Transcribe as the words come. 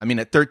I mean,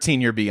 at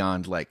 13, you're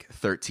beyond like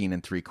 13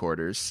 and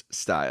 3/4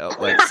 style,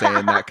 like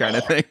saying that kind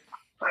of thing.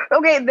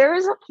 Okay, there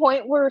was a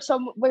point where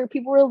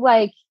people were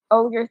like,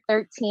 "Oh, you're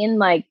 13,"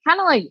 like kind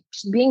of like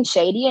being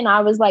shady, and I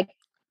was like,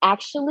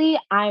 "Actually,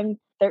 I'm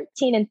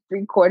 13 and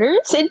 3/4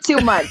 in 2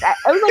 months." I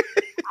was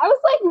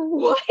like,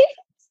 "What?"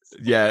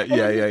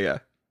 Yeah.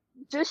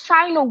 Just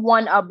trying to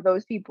one up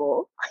those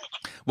people.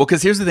 Well,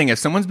 because here's the thing: if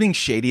someone's being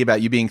shady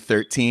about you being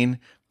 13,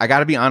 I got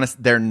to be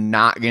honest, they're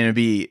not going to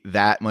be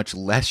that much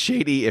less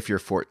shady if you're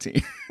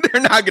 14.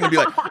 They're not going to be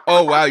like,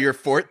 "Oh wow, you're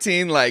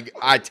 14." Like,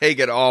 I take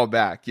it all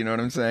back. You know what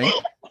I'm saying?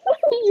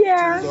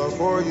 Yeah.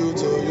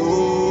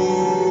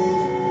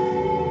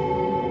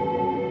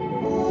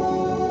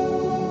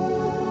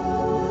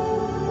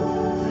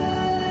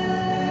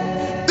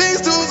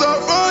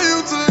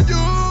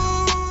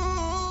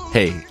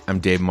 Hey, I'm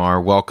Dave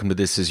Marr. Welcome to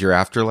This Is Your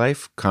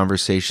Afterlife,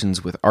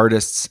 conversations with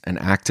artists and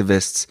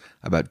activists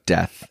about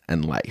death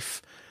and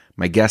life.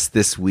 My guest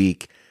this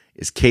week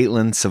is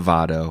Kaitlyn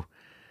Salvato,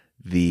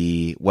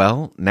 the,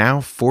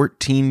 now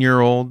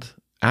 14-year-old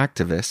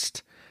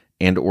activist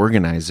and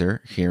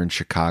organizer here in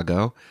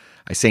Chicago.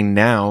 I say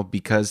now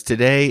because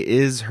today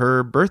is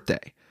her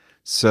birthday.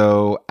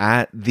 So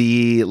at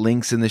the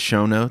links in the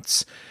show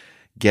notes,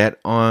 get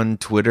on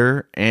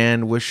Twitter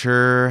and wish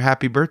her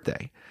happy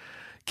birthday.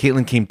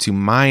 Kaitlyn came to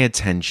my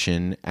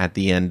attention at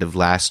the end of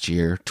last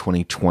year,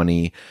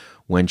 2020,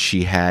 when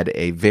she had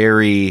a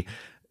very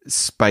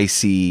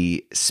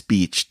spicy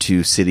speech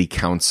to city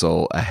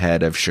council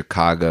ahead of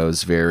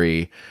Chicago's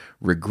very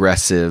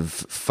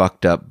regressive,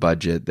 fucked up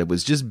budget that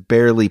was just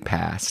barely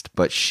passed.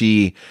 But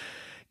she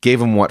gave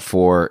them what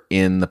for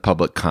in the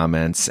public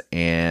comments,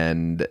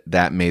 and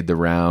that made the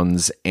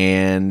rounds.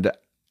 And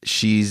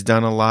she's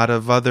done a lot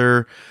of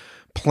other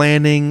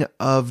planning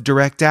of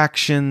direct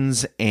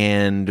actions,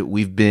 and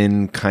we've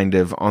been kind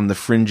of on the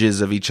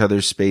fringes of each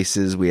other's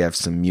spaces. We have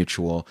some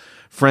mutual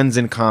friends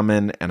in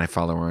common, and I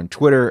follow her on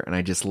Twitter, and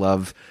I just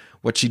love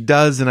what she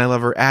does, and I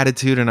love her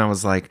attitude. And I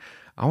was like,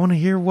 I want to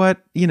hear what,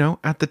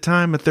 at the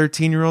time, a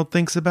 13-year-old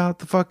thinks about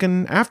the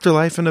fucking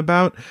afterlife and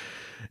about,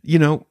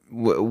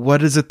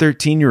 what is a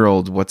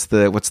 13-year-old? What's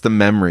the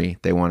memory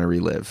they want to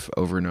relive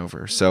over and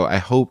over? So I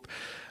hope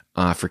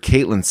for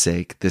Kaitlyn's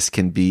sake, this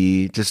can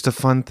be just a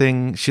fun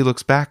thing she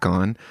looks back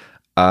on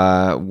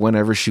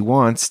whenever she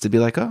wants to be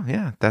like, oh,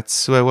 yeah,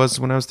 that's who I was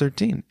when I was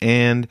 13.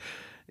 And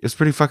it was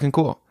pretty fucking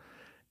cool.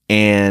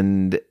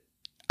 And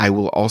I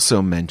will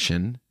also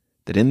mention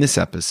that in this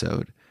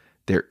episode,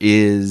 there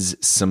is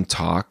some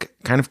talk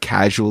kind of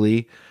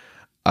casually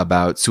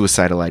about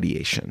suicidal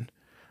ideation.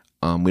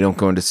 We don't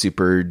go into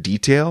super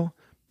detail,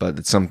 but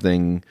it's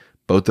something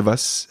both of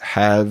us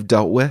have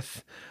dealt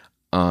with.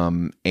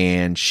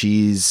 And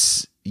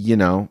she's,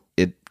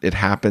 it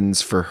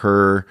happens for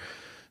her,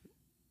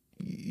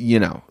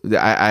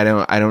 I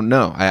don't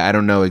know. I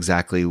don't know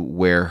exactly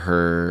where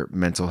her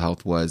mental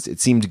health was. It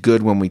seemed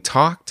good when we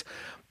talked,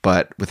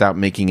 but without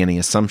making any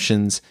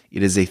assumptions,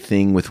 it is a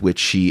thing with which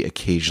she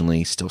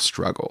occasionally still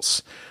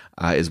struggles,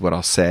 is what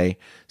I'll say.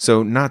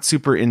 So not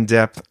super in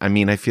depth. I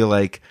mean, I feel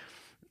like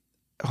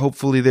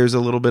hopefully there's a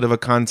little bit of a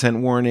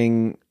content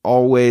warning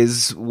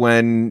always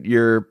when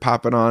you're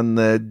popping on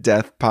the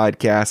death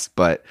podcast,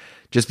 but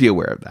just be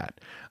aware of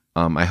that.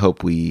 I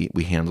hope we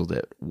handled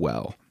it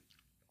well.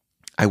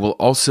 I will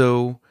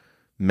also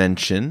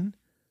mention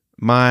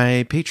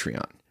my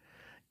Patreon.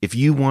 If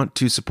you want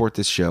to support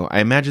this show, I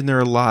imagine there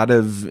are a lot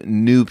of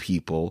new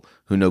people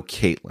who know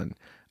Kaitlyn,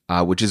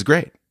 which is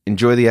great.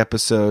 Enjoy the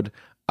episode.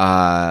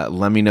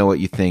 Let me know what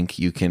you think.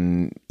 You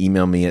can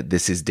email me at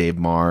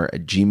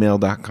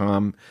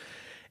thisisdavemarr@gmail.com.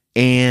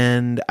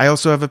 And I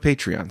also have a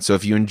Patreon. So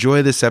if you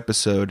enjoy this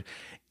episode,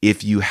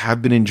 if you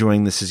have been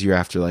enjoying This Is Your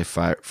Afterlife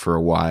for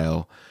a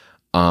while,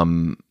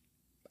 the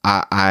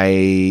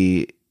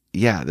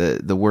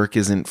work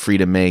isn't free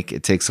to make.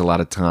 It takes a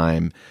lot of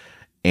time,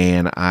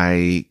 and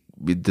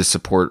the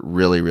support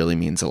really, really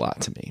means a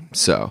lot to me.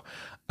 So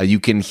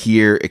you can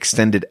hear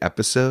extended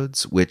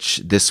episodes,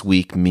 which this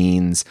week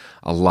means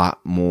a lot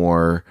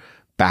more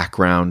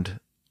background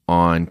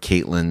on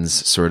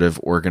Kaitlyn's sort of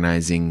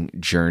organizing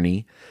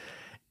journey,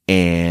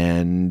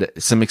 and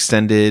some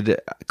extended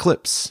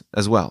clips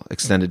as well,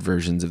 extended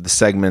versions of the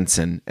segments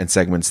and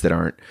segments that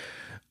aren't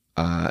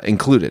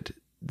included,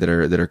 that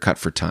are cut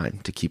for time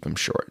to keep them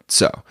short.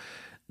 So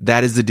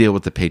that is the deal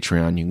with the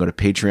Patreon. You can go to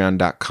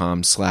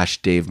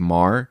patreon.com/Dave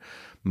Marr.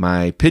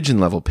 My pigeon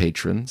level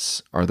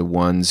patrons are the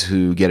ones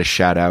who get a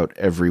shout out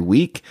every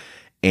week.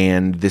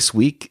 And this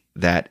week,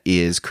 that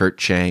is Kurt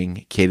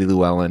Chang, Katie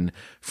Llewellyn,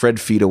 Fred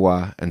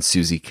Fedewa, and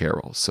Susie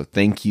Carroll. So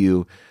thank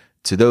you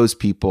to those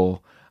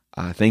people.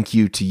 Thank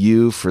you to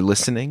you for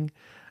listening.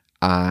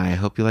 I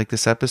hope you like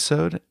this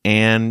episode,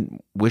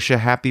 and wish a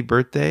happy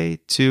birthday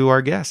to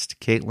our guest,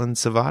 Kaitlyn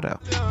Salvato.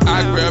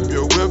 I grab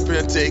your whip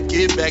and take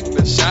it back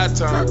to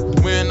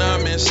Chi-Town. When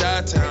I'm in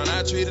Chi-Town,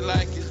 I treat it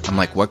like it's... I'm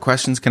like, what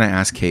questions can I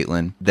ask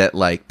Kaitlyn that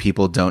like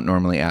people don't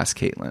normally ask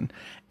Kaitlyn?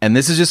 And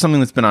this is just something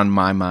that's been on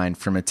my mind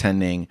from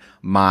attending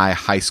my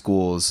high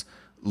school's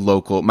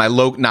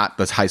not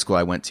the high school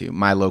I went to,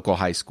 my local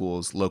high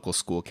school's local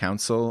school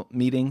council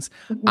meetings.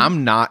 Mm-hmm.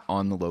 I'm not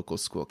on the local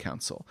school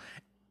council.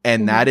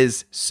 And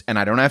and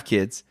I don't have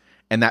kids,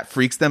 and that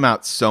freaks them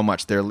out so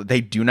much.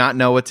 They do not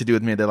know what to do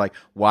with me. They're like,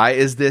 why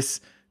is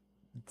this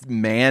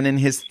man in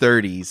his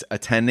 30s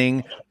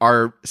attending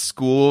our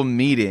school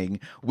meeting?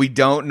 We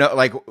don't know,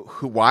 like,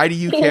 why do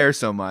you care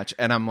so much?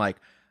 And I'm like,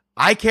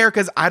 I care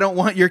because I don't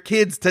want your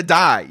kids to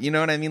die. You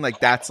know what I mean?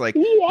 Like, that's like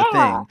the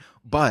thing.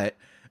 But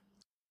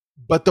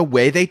the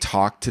way they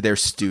talk to their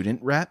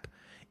student rep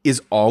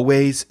is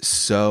always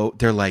so,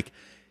 they're like,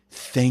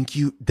 thank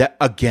you.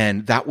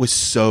 That was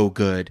so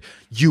good.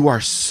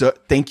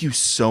 Thank you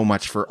so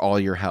much for all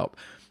your help.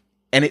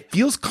 And it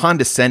feels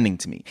condescending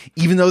to me.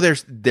 Even though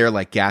they're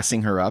like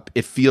gassing her up,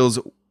 it feels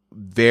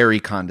very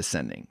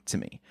condescending to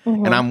me.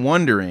 Mm-hmm. And I'm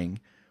wondering,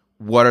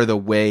 what are the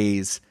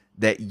ways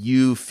that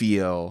you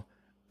feel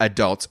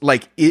adults,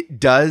 like,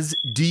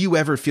 do you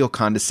ever feel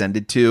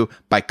condescended to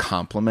by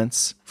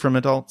compliments from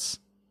adults?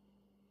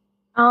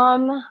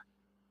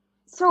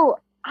 So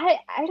I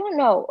don't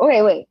know.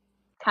 Okay, wait.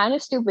 Kind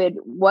of stupid.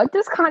 What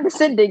does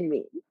condescending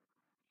mean?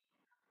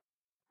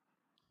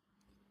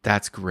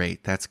 That's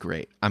great.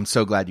 I'm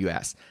so glad you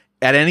asked.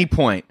 At any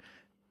point,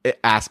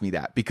 ask me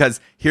that,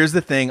 because here's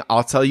the thing.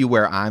 I'll tell you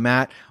where I'm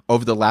at.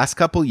 Over the last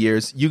couple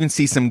years, you can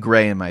see some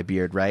gray in my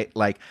beard, right?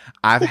 Like,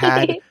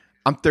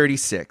 I'm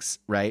 36,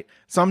 right?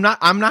 So I'm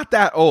not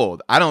that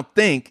old. I don't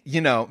think,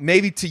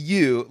 maybe to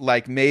you,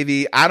 like,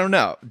 maybe, I don't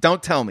know.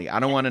 Don't tell me. I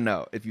don't want to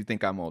know if you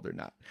think I'm old or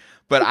not.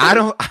 But I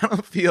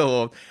don't feel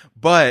old.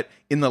 But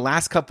in the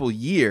last couple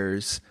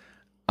years,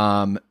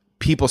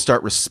 people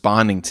start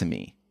responding to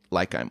me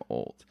like I'm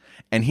old.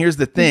 And here's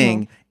the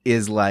thing,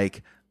 is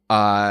like,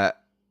 I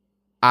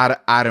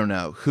don't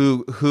know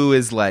who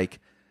is like,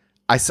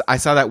 I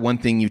saw that one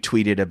thing you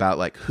tweeted about,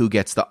 like, who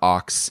gets the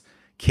aux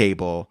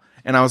cable.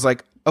 And I was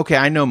like, okay,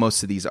 I know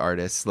most of these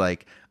artists.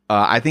 Like,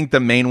 I think the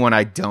main one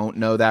I don't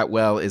know that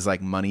well is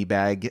like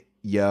Moneybagg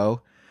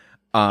Yo.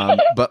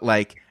 But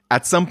like,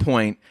 at some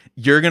point,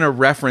 you're going to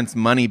reference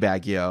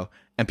Moneybagg Yo,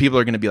 and people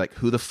are going to be like,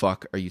 who the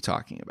fuck are you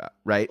talking about?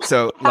 Right?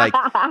 So like,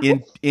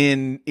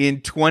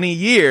 in 20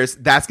 years,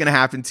 that's going to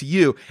happen to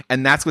you.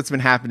 And that's what's been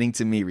happening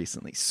to me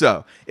recently.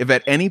 So if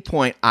at any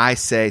point I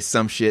say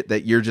some shit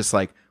that you're just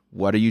like,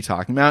 what are you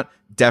talking about?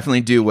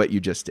 Definitely do what you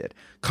just did.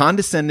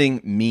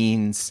 Condescending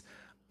means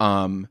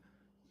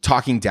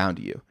talking down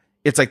to you.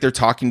 It's like they're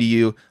talking to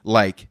you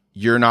like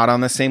you're not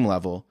on the same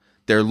level.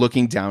 They're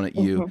looking down at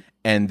you,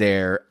 and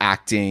they're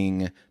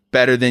acting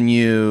better than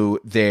you.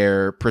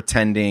 They're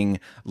pretending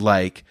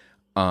like,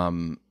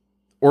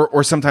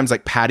 or sometimes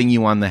like patting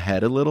you on the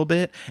head a little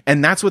bit.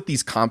 And that's what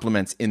these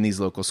compliments in these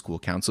local school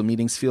council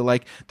meetings feel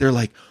like. They're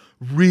like,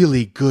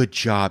 really good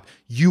job.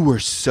 You're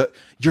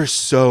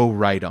so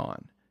right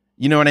on.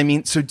 You know what I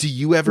mean? So do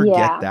you ever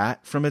get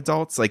that from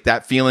adults? Like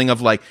that feeling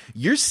of like,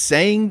 you're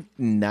saying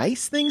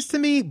nice things to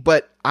me,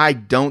 but I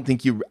don't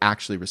think you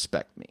actually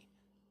respect me.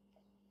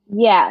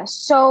 Yeah.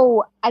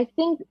 So I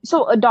think,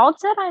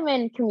 adults that I'm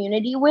in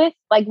community with,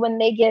 like when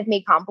they give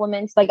me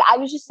compliments, like I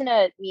was just in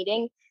a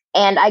meeting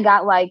and I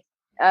got like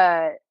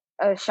a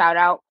shout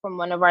out from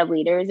one of our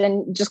leaders,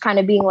 and just kind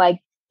of being like,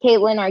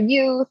 Caitlin, our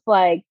youth,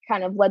 like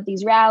kind of led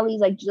these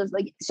rallies, like just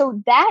like,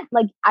 so that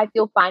like I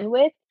feel fine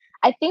with.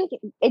 I think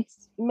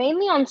it's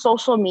mainly on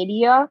social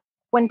media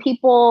when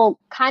people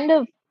kind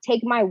of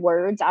take my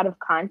words out of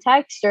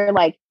context, or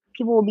like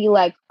people will be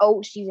like,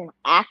 oh, she's an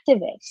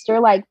activist, or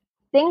like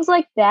things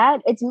like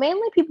that. It's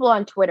mainly people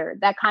on Twitter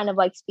that kind of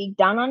like speak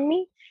down on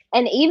me.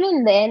 And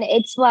even then,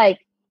 it's like,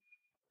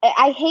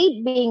 I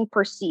hate being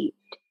perceived.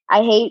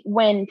 I hate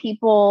when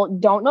people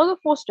don't know the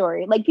full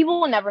story. Like people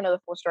will never know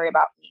the full story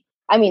about me.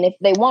 I mean, if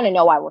they want to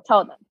know, I will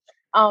tell them.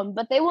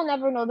 But they will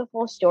never know the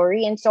full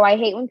story. And so I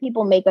hate when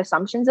people make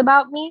assumptions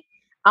about me,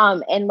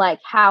 and like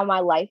how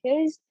my life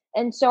is.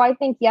 And so I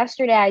think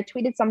yesterday I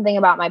tweeted something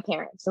about my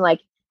parents, and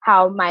like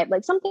how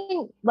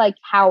something like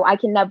how I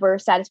can never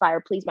satisfy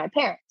or please my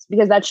parents,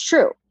 because that's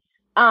true.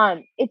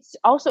 It's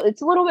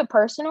a little bit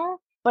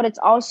personal, but it's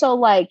also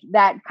like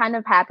that kind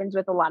of happens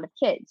with a lot of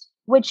kids,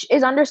 which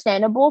is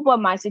understandable, but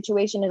my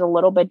situation is a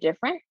little bit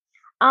different.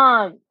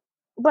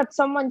 But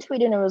someone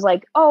tweeted and it was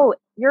like, oh,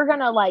 you're going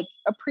to like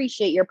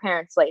appreciate your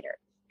parents later.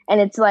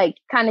 And it's like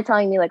kind of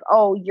telling me like,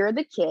 oh, you're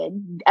the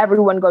kid.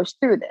 Everyone goes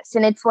through this.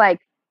 And it's like,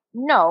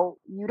 no,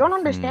 you don't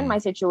understand my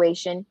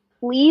situation.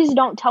 Please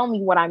don't tell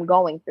me what I'm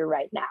going through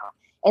right now.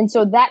 And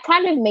so that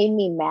kind of made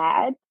me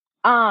mad.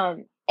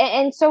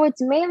 And so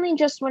it's mainly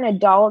just when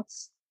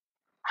adults,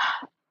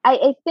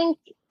 I think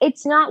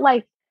it's not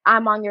like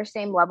I'm on your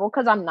same level,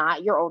 because I'm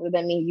not. You're older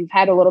than me. You've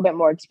had a little bit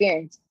more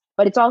experience.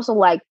 But it's also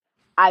like,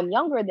 I'm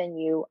younger than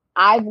you.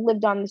 I've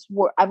lived on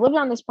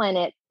this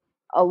planet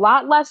a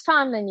lot less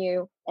time than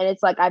you. And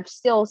it's like, I've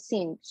still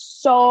seen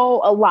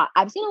a lot.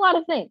 I've seen a lot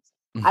of things.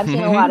 I've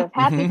seen a lot of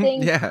happy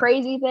things,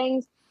 crazy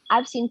things.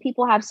 I've seen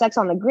people have sex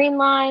on the Green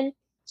Line.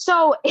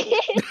 So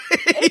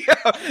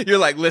you're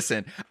like,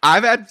 listen,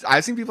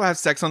 I've seen people have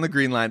sex on the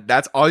Green Line.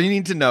 That's all you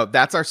need to know.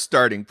 That's our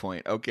starting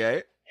point.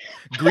 Okay.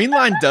 Green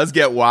Line does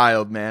get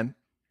wild, man.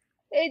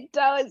 It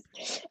does.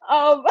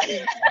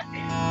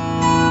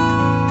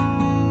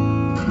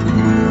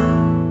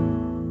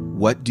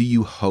 What do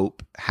you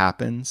hope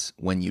happens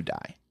when you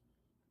die?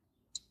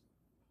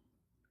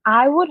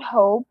 I would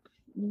hope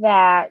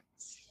that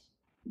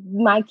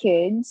my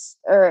kids,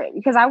 or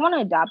because I want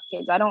to adopt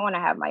kids, I don't want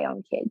to have my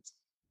own kids.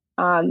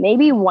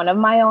 Maybe one of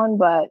my own,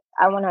 but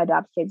I want to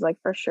adopt kids, like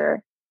for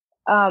sure.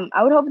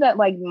 I would hope that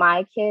like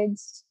my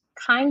kids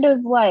kind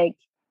of like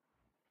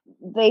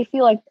they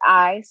feel like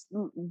I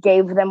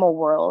gave them a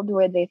world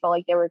where they felt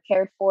like they were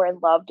cared for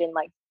and loved and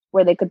like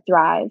where they could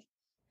thrive.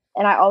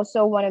 And I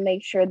also want to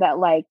make sure that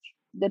like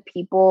the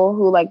people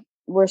who like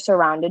were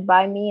surrounded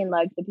by me and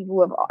like the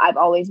people who I've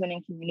always been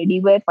in community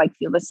with like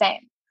feel the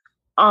same.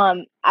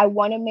 I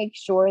want to make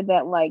sure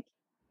that like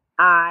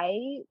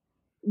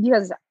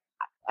because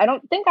I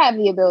don't think I have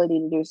the ability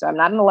to do so. I'm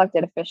not an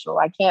elected official.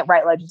 I can't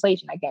write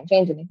legislation. I can't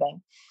change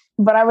anything.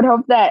 But I would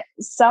hope that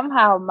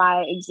somehow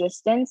my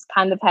existence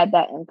kind of had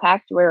that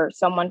impact where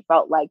someone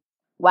felt like,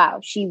 wow,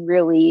 she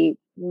really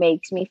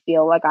makes me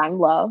feel like I'm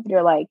loved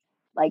or like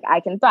I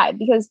can thrive.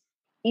 Because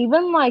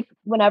even like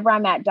whenever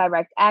I'm at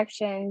Direct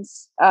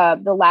Actions,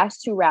 the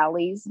last two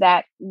rallies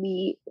that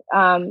we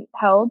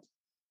held,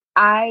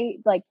 I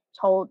like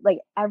told like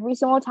every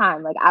single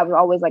time, like I was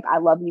always like, I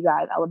love you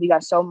guys. I love you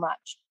guys so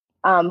much.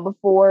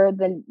 Before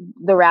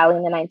the rally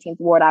in the 19th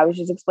ward, I was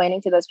just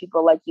explaining to those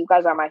people, like, you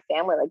guys are my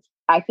family. Like,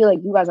 I feel like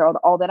you guys are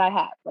all that I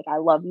have. Like, I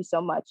love you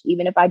so much.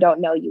 Even if I don't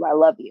know you, I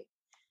love you.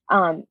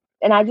 And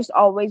I just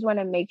always want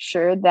to make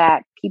sure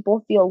that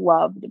people feel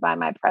loved by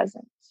my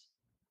presence.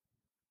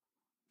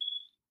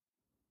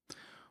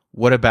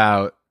 What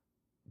about,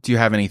 do you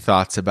have any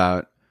thoughts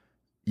about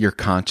your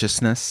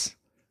consciousness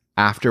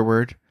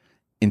afterward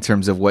in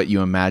terms of what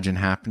you imagine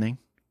happening?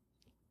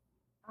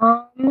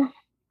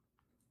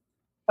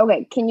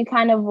 Okay, can you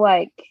kind of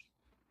like,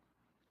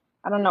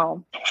 I don't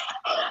know,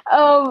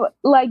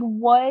 like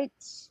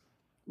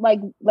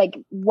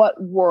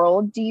what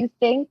world do you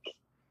think,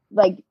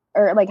 like,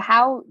 or like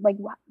how, like,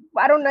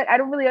 I don't know, I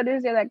don't really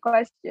understand that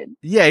question.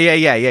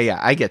 Yeah.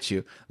 I get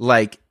you.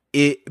 Like,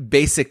 it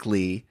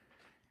basically,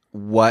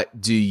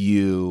 what do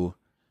you,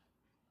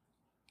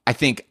 I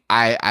think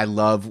I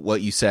love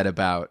what you said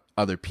about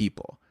other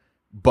people,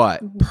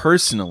 but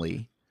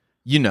personally,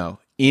 you know,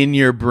 in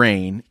your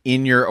brain,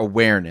 in your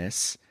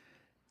awareness,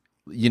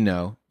 you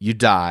know, you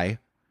die,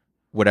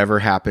 whatever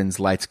happens,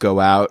 lights go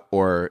out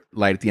or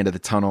light at the end of the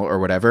tunnel or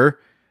whatever.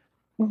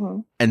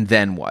 And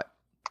then what?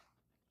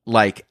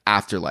 Like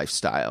afterlife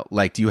style.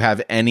 Like, do you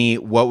have any,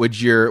 what would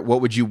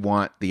you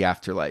want the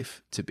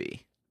afterlife to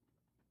be?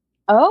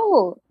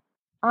 Oh,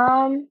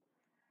 I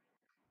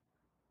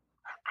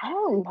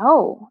don't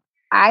know.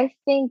 I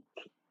think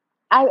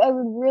I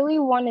would really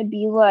want to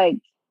be like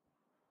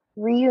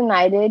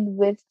reunited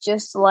with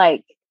just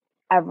like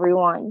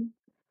everyone.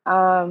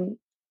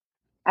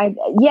 I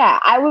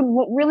would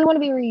really want to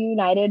be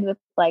reunited with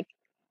like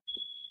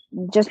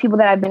just people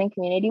that I've been in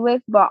community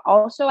with, but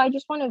also I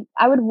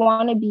would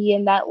want to be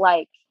in that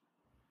like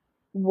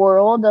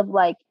world of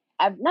like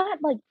not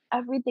like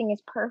everything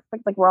is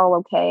perfect, like we're all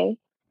okay.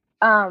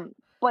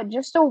 But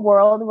just a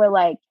world where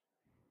like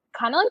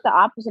kind of like the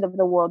opposite of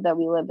the world that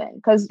we live in.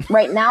 Because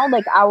right now,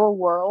 like our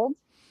world,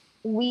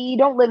 we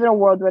don't live in a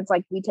world where it's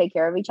like we take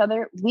care of each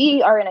other.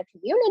 We are in a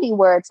community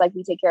where it's like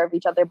we take care of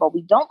each other, but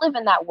we don't live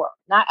in that world.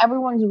 Not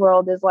everyone's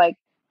world is like,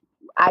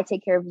 I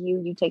take care of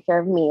you, you take care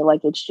of me.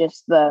 Like it's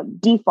just the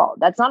default.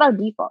 That's not our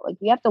default. Like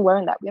we have to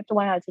learn that. We have to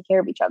learn how to take care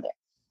of each other.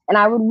 And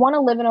I would want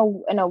to live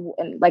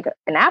in like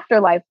an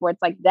afterlife where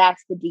it's like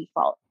that's the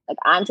default. Like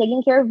I'm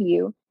taking care of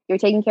you, you're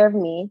taking care of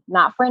me,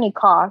 not for any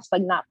cost,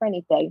 like not for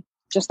anything,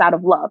 just out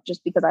of love,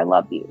 just because I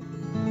love you.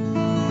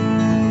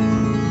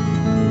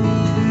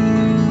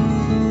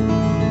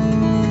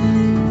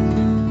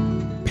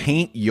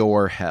 Paint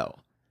your hell.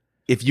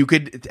 If you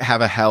could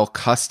have a hell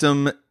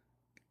custom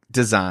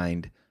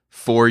designed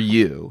for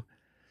you,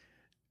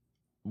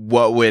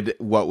 what would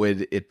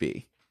it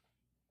be?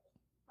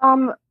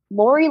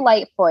 Lori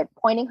Lightfoot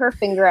pointing her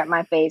finger at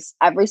my face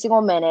every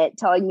single minute,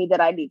 telling me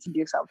that I need to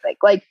do something.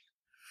 Like,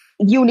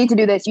 you need to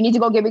do this. You need to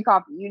go get me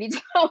coffee. You need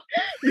to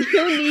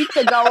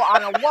go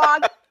on a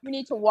walk. You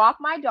need to walk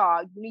my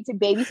dog. You need to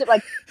babysit.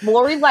 Like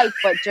Lori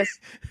Lightfoot just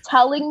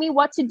telling me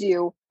what to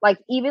do. Like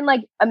even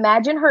like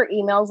imagine her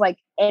emails like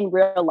in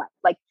real life.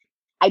 Like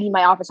I need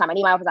my office time. I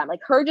need my office time.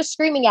 Like her just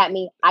screaming at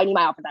me. I need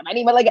my office time. I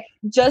need my like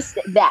just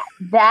that.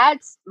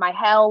 That's my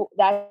hell.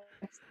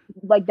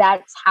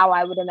 That's how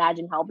I would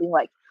imagine hell being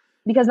like.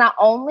 Because not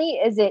only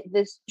is it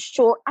this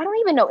short, I don't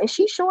even know, is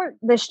she short?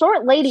 The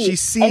short lady. She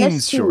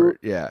seems short,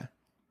 yeah.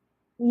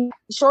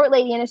 Short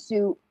lady in a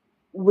suit,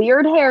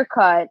 weird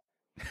haircut,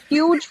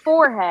 huge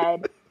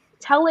forehead,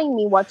 telling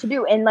me what to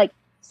do. And like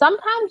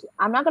sometimes,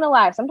 I'm not gonna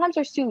lie, sometimes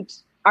her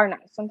suits are nice.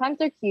 Sometimes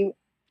they're cute.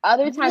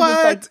 Other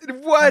times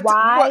it's like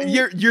why?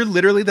 You're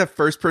literally the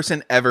first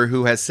person ever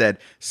who has said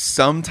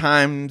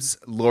sometimes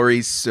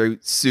Lori's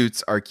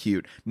suits are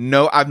cute.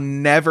 No, I've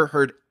never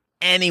heard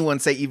anyone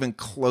say even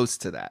close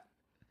to that.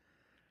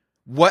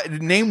 What?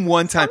 Name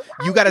one time.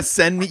 You got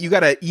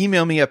to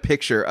email me a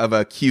picture of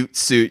a cute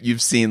suit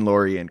you've seen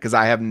Lori in, because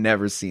I have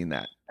never seen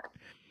that.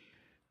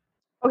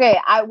 Okay,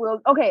 I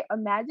will. Okay,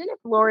 imagine if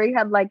Lori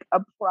had like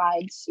a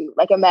pride suit.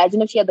 Like,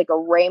 imagine if she had like a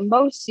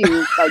rainbow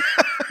suit, like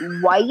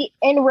white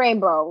and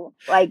rainbow,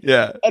 like,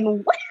 Yeah.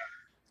 and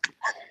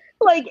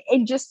like,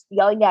 and just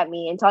yelling at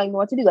me and telling me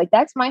what to do. Like,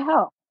 that's my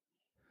hell.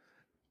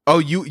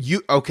 Oh,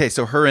 okay,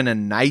 so her in a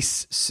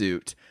nice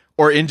suit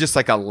or in just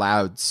like a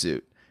loud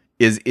suit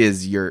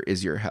is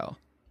your hell.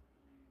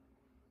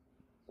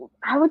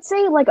 I would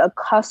say like a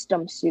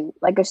custom suit,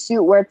 like a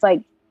suit where it's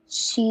like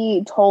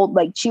she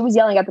was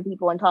yelling at the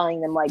people and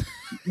telling them like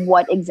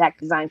what exact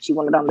design she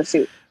wanted on the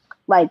suit.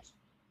 Like,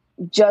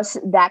 just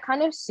that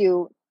kind of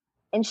suit.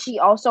 And she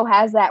also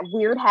has that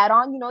weird hat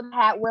on, the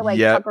hat where like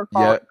Tucker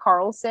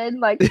Carlson,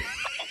 like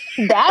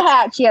that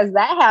hat. She has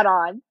that hat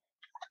on.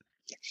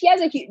 She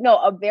has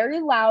a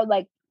very loud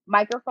like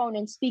microphone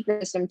and speaker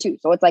system too.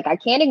 So it's like I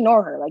can't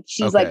ignore her. Like,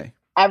 she's like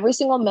every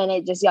single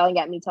minute just yelling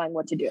at me, telling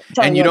what to do.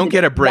 And you don't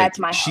get a break.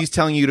 She's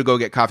telling you to go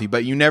get coffee,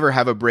 but you never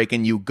have a break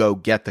and you go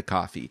get the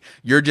coffee.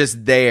 You're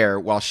just there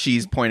while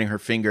she's pointing her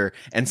finger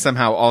and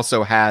somehow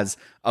also has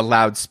a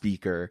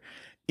loudspeaker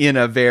in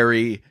a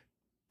very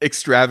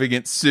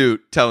extravagant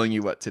suit telling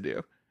you what to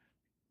do.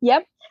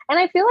 Yep. And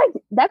I feel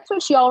like that's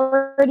what she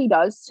already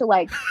does to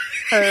like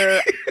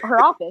her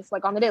office,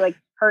 like on the day, like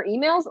her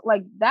emails,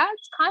 like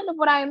that's kind of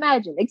what I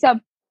imagine, except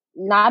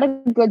not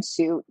a good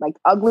suit, like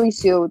ugly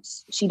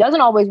suits. She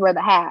doesn't always wear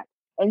the hat,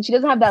 and she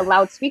doesn't have that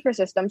loudspeaker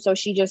system, so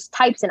she just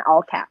types in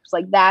all caps.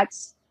 Like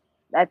that's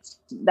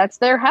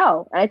their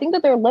hell. And I think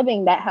that they're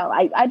living that hell.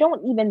 I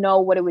don't even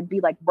know what it would be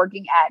like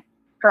working at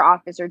her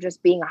office or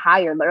just being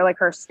hired, or like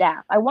her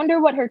staff. I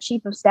wonder what her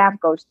chief of staff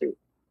goes through.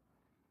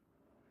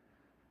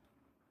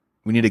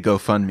 We need a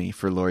GoFundMe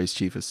for Lori's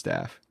chief of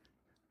staff.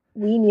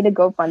 We need a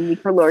GoFundMe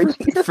for Lori's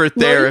for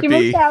therapy.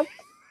 We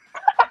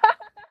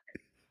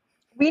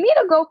need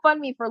a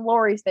GoFundMe for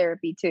Lori's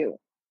therapy too.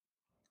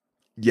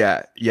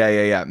 Yeah.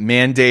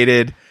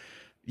 Mandated.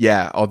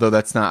 Yeah. Although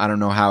that's not, I don't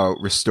know how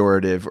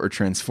restorative or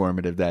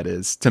transformative that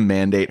is to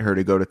mandate her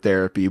to go to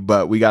therapy,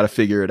 but we got to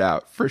figure it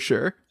out for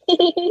sure.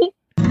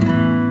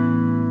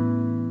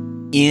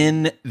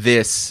 In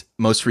this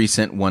most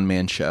recent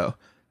one-man show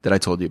that I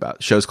told you about,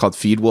 the show's called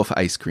Feed Wolf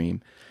Ice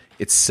Cream.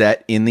 It's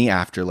set in the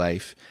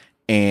afterlife,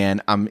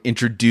 and I'm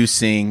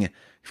introducing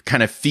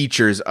kind of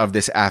features of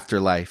this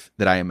afterlife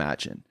that I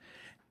imagine.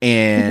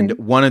 And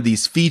one of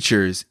these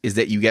features is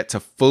that you get to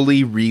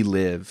fully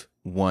relive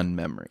one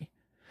memory.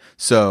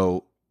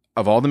 So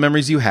of all the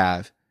memories you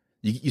have,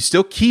 you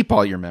still keep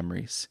all your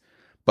memories,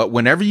 but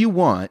whenever you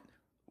want,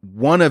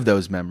 one of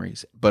those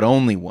memories, but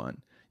only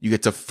one, you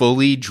get to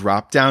fully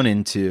drop down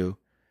into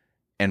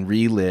and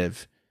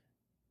relive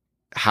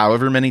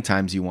however many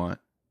times you want,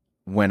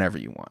 whenever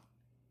you want.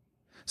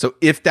 So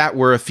if that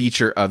were a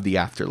feature of the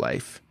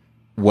afterlife,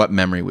 what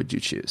memory would you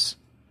choose?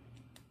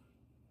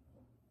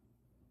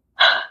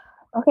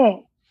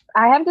 Okay,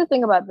 I have to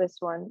think about this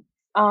one.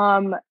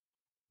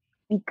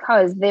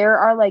 Because there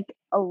are like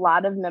a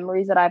lot of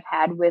memories that I've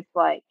had with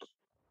like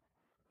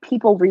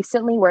people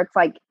recently where it's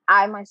like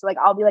I myself, like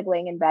I'll be like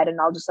laying in bed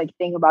and I'll just like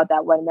think about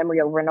that one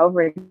memory over and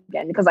over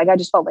again because like I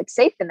just felt like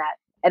safe in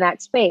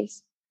that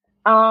space.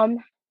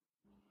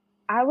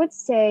 I would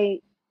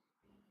say,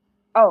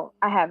 oh,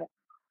 I have it.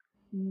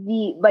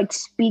 Not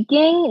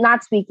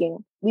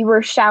speaking. We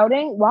were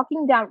shouting,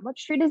 walking down. What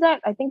street is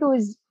that? I think we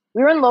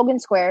were in Logan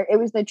Square. It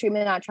was the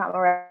Treatment Not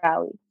Trauma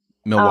rally.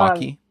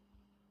 Milwaukee?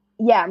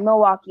 Yeah,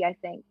 Milwaukee, I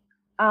think.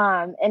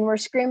 And we're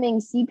screaming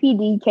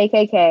CPD,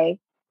 KKK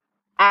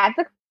at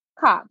the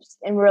cops.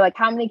 And we're like,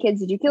 how many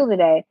kids did you kill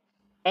today?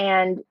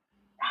 And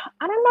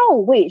I don't know.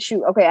 Wait,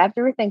 shoot. Okay, I have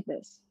to rethink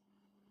this.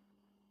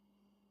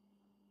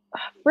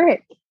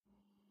 Frick.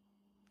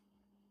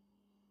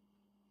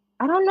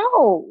 I don't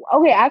know.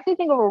 Okay, I have to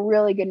think of a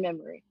really good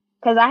memory.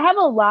 Because I have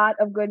a lot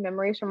of good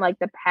memories from like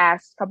the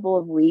past couple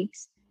of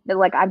weeks that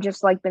like I've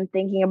just like been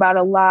thinking about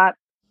a lot.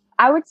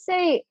 I would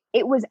say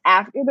it was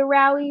after the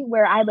rally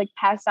where I like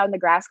passed out in the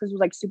grass because it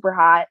was like super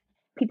hot.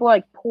 People are,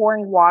 like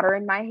pouring water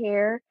in my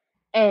hair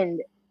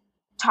and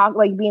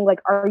being like,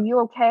 "Are you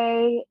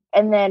okay?"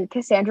 And then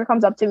Cassandra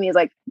comes up to me, is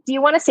like, "Do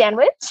you want a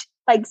sandwich?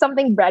 Like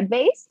something bread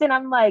based?" And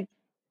I'm I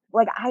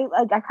kind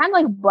of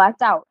like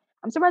blacked out.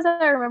 I'm surprised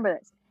that I remember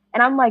this.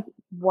 And I'm like,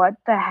 "What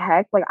the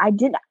heck?" Like I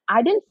didn't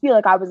feel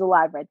like I was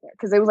alive right there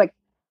because it was like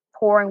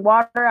pouring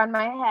water on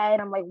my head.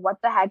 I'm like,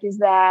 "What the heck is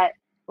that?"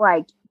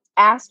 Like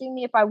asking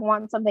me if I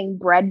want something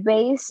bread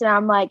based, and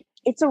I'm like,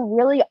 it's a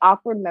really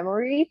awkward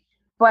memory.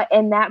 But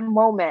in that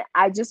moment,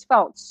 I just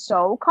felt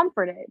so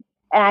comforted,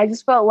 and I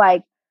just felt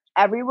like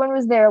everyone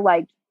was there,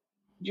 like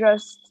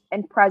just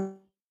and present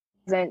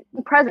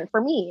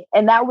for me,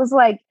 and that was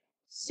like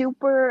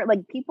super.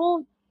 Like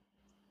people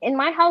in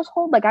my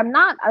household, like I'm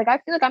not like I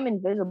feel like I'm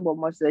invisible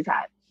most of the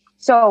time.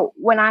 So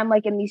when I'm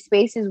like in these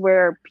spaces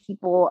where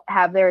people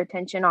have their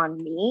attention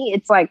on me,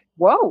 it's like,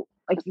 whoa,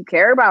 like you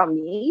care about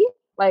me,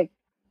 like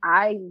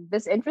I'm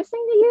this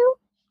interesting to you.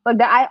 Like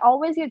that, I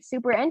always get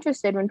super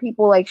interested when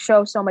people like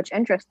show so much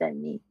interest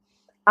in me.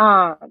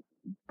 Um,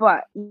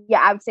 but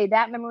yeah, I would say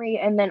that memory,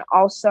 and then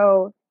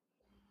also,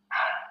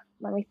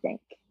 let me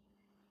think.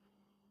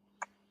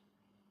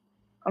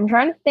 I'm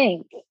trying to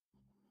think.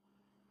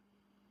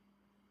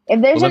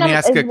 If there's Well, let me an,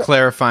 ask a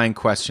clarifying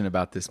question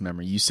about this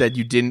memory. You said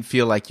you didn't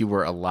feel like you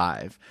were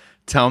alive.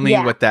 Tell me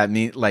yeah, what that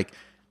means. Like,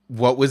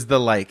 what was the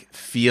like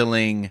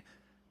feeling?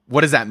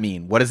 What does that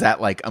mean? What is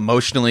that like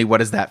emotionally?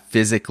 What is that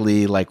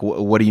physically? Like,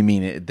 what do you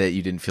mean that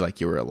you didn't feel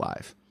like you were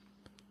alive?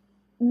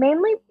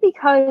 mainly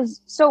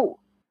because so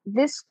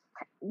this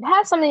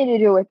has something to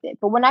do with it.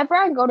 But whenever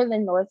I go to the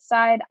north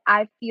side,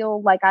 I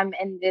feel like I'm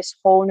in this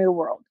whole new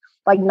world.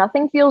 Like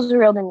nothing feels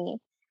real to me.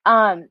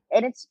 And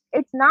it's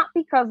not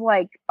because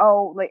like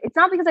it's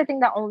not because I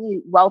think that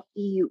only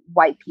wealthy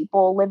white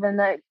people live in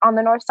the on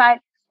the north side.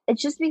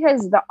 It's just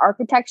because the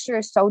architecture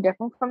is so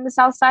different from the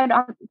south side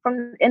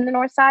from in the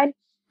north side.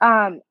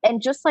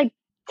 And just like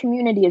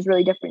community is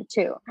really different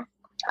too.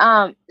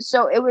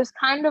 So it was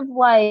kind of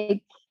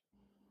like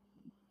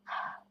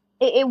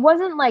it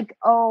wasn't like,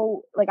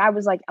 oh, like I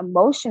was like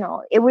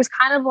emotional. It was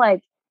kind of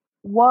like,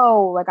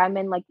 whoa, like I'm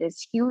in like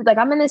this huge, like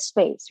I'm in this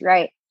space,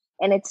 right?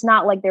 And it's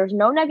not like there's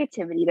no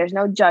negativity, there's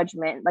no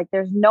judgment, like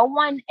there's no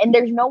one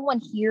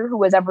here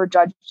who has ever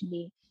judged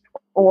me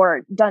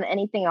or done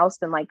anything else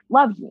than like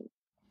loved me.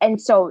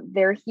 And so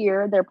they're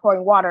here, they're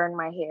pouring water in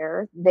my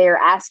hair, they're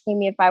asking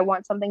me if I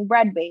want something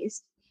bread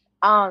based.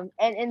 And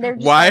they're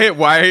just like,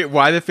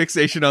 Why the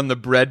fixation on the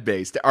bread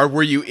based?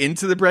 Were you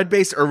into the bread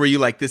based, or were you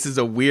like, this is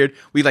a weird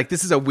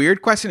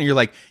question, and you're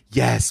like,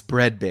 yes,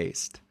 bread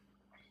based?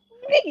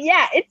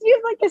 yeah, it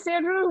feels like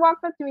Cassandra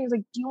walked up to me and was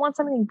like, do you want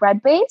something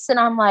bread based? And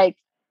I'm like,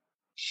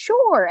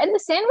 sure. And the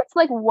sandwich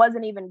like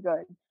wasn't even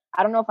good.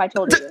 I don't know if I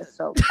told her this,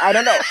 so I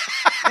don't know.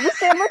 The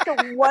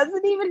sandwich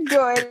wasn't even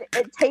good.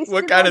 It tasted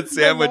What kind like of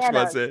sandwich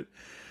bananas. was it?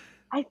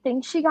 I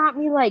think she got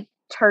me like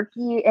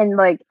turkey and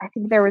like I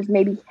think there was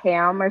maybe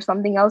ham or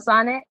something else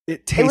on it. It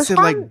It was tasted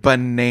fun. like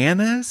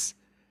bananas?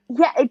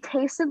 Yeah, it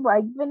tasted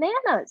like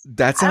bananas.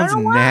 That I don't sounds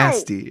know why.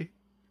 nasty.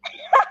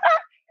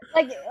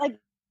 Like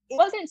it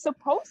wasn't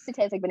supposed to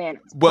taste like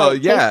bananas. Well, but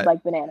it yeah. tasted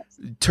like bananas.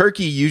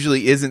 Turkey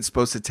usually isn't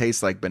supposed to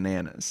taste like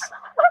bananas.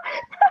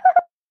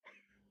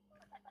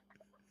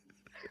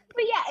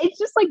 But yeah, it's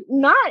just like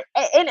not,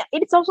 and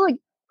it's also like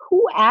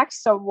who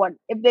asks someone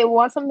if they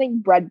want something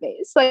bread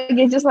based? Like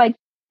it's just like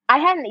I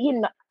hadn't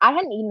eaten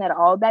at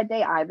all that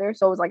day either.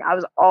 So it was like I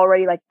was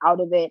already like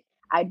out of it.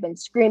 I'd been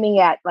screaming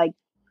at like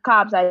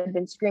cops. I had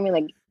been screaming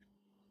like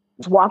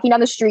walking down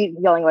the street,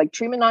 yelling like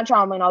treatment non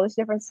trauma and all this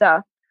different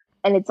stuff.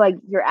 And it's like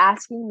you're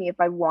asking me if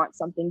I want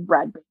something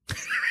bread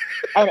based,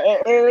 and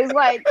it was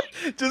like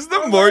just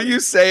the more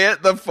you say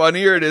it, the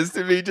funnier it is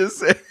to me.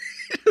 Just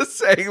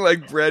saying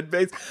like bread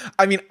based.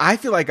 I mean, I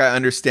feel like I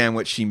understand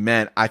what she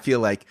meant. I feel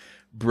like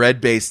bread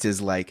based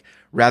is like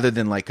rather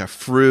than like a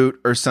fruit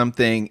or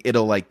something,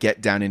 it'll like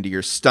get down into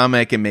your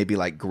stomach and maybe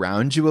like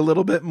ground you a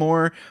little bit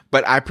more.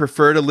 But I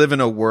prefer to live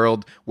in a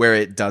world where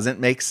it doesn't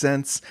make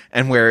sense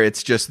and where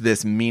it's just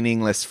this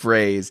meaningless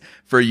phrase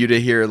for you to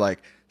hear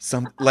like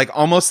some like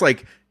almost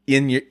like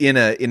in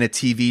a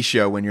TV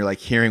show when you're like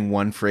hearing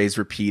one phrase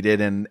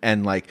repeated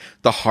and like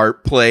the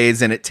harp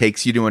plays and it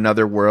takes you to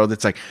another world.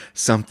 It's like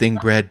something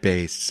bread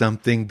based,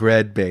 something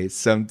bread based,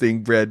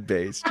 something bread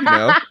based, you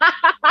know?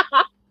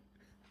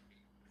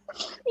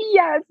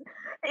 Yes.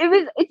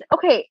 It's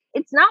okay.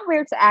 It's not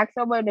weird to ask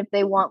someone if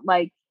they want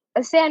like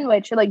a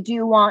sandwich or like do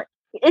you want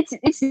it's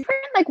different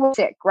like when you're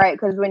sick, right?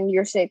 Because when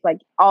you're sick, like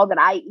all that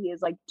I eat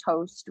is like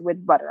toast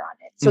with butter on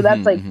it. So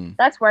that's like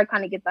that's where I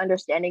kind of get the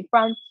understanding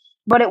from.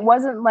 But it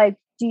wasn't like,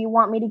 do you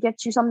want me to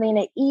get you something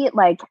to eat?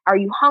 Like, are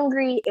you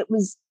hungry? It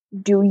was,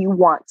 do you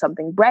want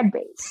something bread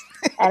based?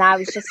 And I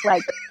was just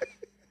like,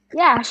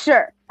 yeah,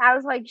 sure. I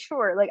was like,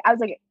 sure. Like, I was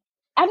like,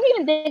 I don't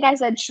even think I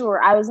said sure.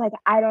 I was like,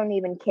 I don't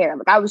even care.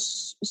 Like, I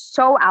was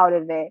so out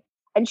of it.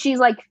 And she's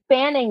like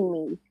fanning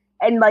me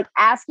and like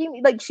asking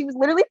me, like, she was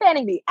literally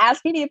fanning me,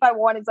 asking me if I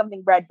wanted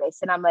something bread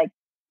based. And I'm like,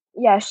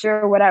 yeah,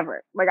 sure,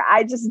 whatever. Like,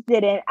 I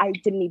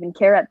didn't even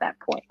care at that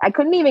point. I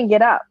couldn't even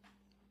get up.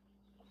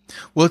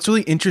 Well, it's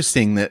really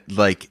interesting that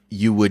like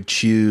you would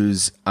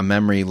choose a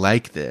memory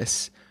like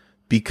this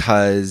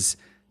because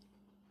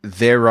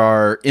there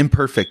are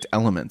imperfect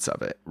elements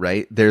of it,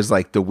 right? There's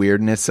like the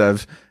weirdness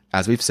of,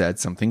 as we've said,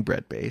 something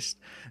bread based.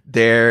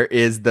 There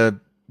is the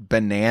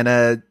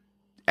banana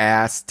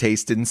ass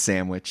tasting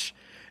sandwich.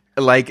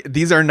 Like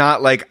these are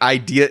not like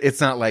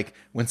it's not like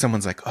when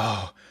someone's like,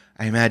 oh,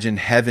 I imagine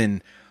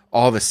heaven,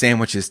 all the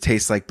sandwiches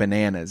taste like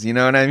bananas. You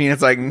know what I mean?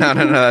 It's like, no,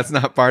 that's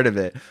not part of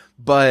it.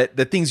 But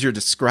the things you're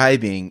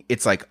describing,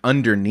 it's like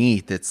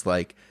underneath, it's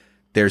like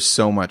there's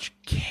so much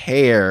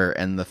care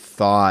and the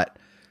thought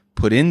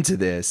put into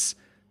this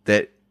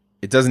that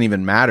it doesn't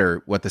even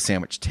matter what the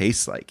sandwich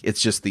tastes like.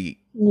 It's just the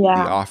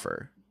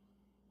offer.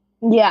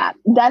 Yeah,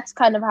 that's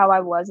kind of how I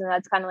was. And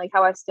that's kind of like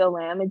how I still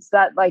am. It's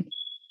that like,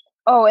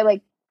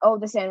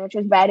 the sandwich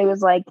was bad. It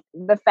was like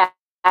the fact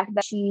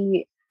that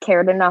she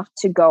cared enough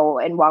to go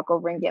and walk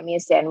over and get me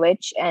a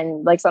sandwich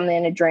and like something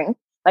and a drink.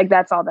 Like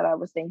that's all that I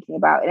was thinking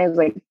about. And it was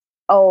like,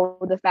 oh,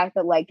 the fact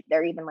that like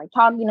they're even like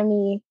talking to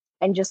me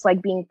and just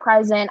like being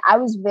present. I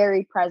was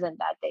very present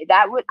that day.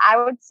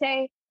 I would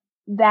say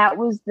that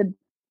was the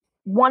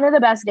one of the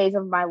best days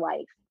of my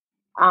life.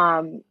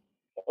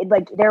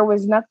 Like there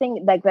was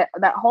nothing like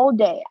that whole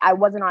day. I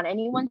wasn't on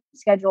anyone's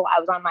schedule. I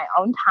was on my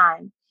own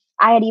time.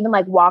 I had even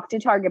like walked to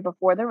Target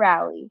before the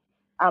rally.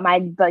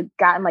 I'd like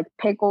gotten like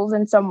pickles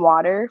and some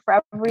water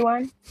for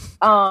everyone.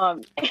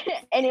 And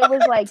it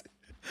was like,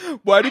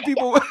 why do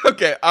people?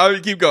 Okay, I'll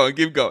keep going.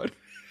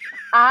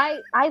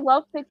 I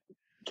love pickles.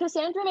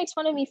 Cassandra makes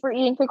fun of me for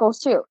eating pickles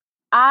too.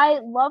 I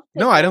love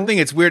pickles. No, I don't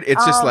think it's weird.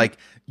 It's just like,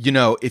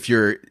 if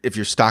you're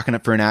stocking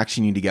up for an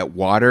action, you need to get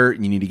water,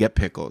 you need to get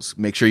pickles.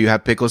 Make sure you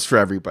have pickles for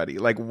everybody.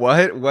 Like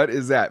what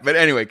is that? But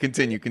anyway,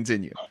 continue.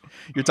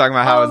 You're talking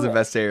about how it was the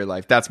best day of your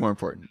life. That's more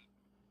important.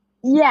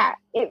 Yeah,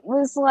 it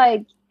was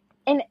like,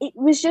 and it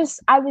was just,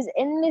 I was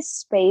in this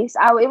space.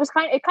 It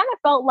kind of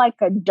felt like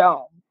a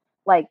dome.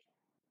 Like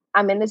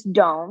I'm in this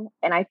dome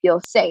and I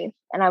feel safe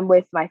and I'm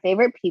with my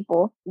favorite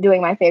people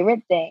doing my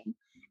favorite thing.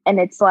 And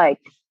it's like,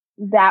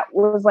 that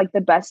was like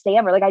the best day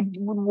ever. Like I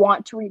would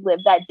want to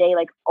relive that day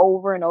like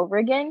over and over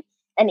again.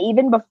 And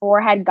even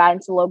before I had gotten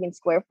to Logan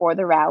Square for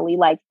the rally,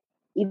 like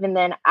even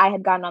then I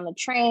had gotten on the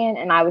train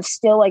and I was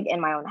still like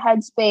in my own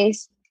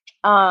headspace.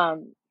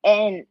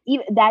 And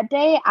even that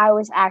day I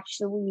was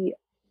actually,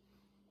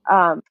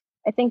 I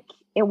think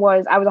I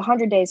was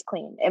 100 days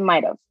clean. It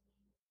might have.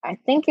 I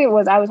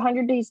was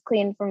 100 days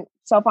clean from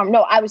self-harm.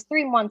 No, I was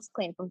 3 months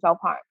clean from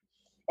self-harm.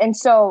 And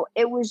so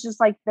it was just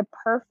like the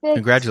perfect.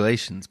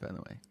 Congratulations, by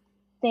the way.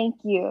 Thank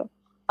you.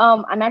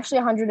 I'm actually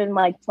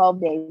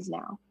 112 days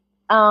now.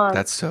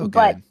 That's so good.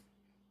 But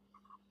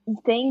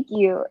thank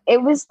you.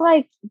 It was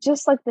like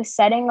just like the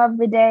setting of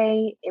the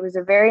day. It was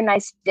a very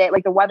nice day.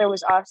 Like the weather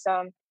was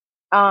awesome.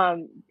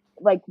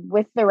 Like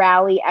with the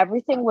rally,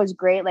 everything was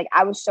great. Like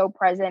I was so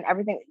present.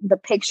 Everything, the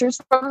pictures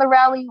from the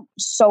rally,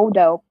 so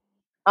dope.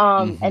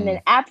 And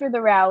then after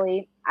the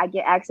rally, I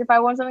get asked if I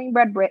want something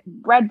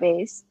bread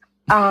based.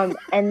 And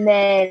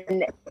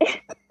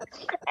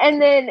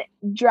then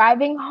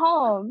driving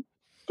home,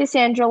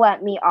 Cassandra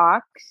let me aux.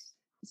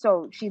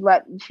 So she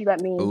let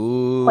me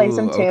play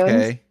some tunes.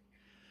 Okay.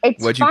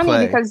 It's What'd you funny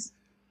play? because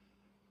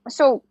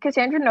so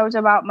Cassandra knows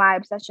about my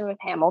obsession with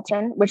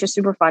Hamilton, which is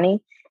super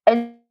funny.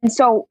 And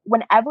so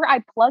whenever I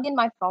plug in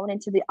my phone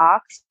into the aux,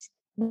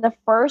 the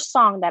first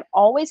song that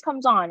always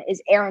comes on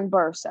is Aaron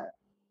Burr, Sir.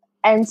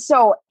 And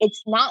so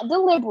it's not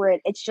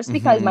deliberate. It's just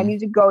because my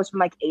music goes from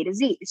like A to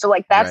Z. So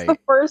like that's the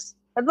first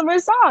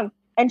song.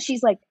 And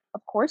she's like,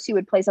 of course you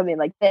would play something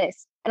like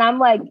this. And I'm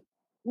like,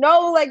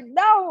 no,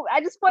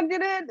 I just plugged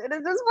it in and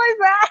it just plays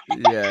that.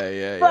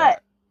 Yeah.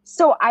 But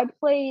so I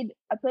played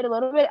a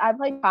little bit. I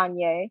played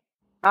Kanye.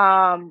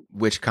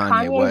 Which Kanye?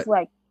 Kanye's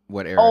like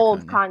what era?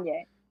 Old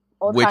Kanye.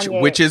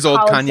 Which is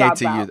old Kanye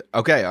to you?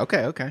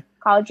 Okay.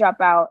 College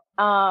Dropout.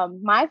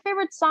 My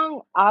favorite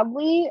song,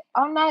 oddly,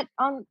 on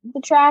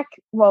the track,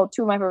 well,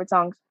 two of my favorite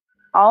songs,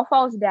 All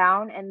Falls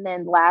Down and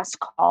then Last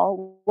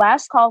Call.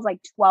 Last Call is like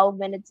 12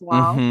 minutes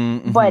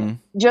long, but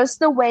just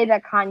the way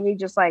that Kanye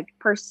just like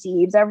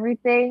perceives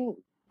everything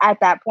at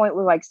that point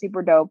was like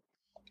super dope.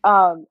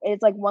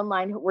 It's like one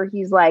line where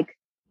he's like,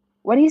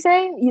 what did he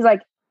say? He's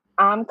like,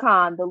 I'm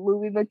Con, the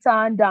Louis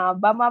Vuitton Dom,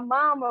 by my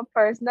mama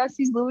first. Now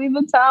she's Louis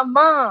Vuitton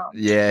mom.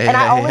 Yeah. And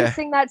I always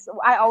sing that.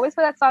 I always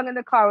play that song in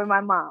the car with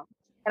my mom.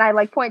 And I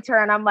like point to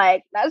her and I'm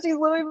like, now she's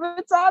Louis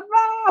Vuitton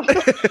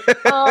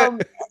mom.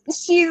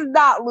 She's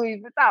not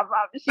Louis Vuitton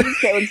mom. She's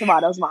Caitlin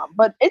Savato's mom.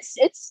 But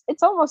it's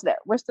almost there.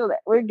 We're still there.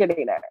 We're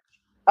getting there.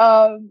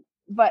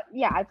 But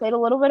yeah, I played a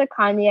little bit of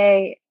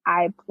Kanye.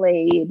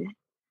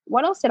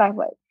 What else did I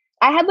play?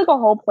 I had like a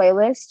whole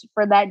playlist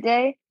for that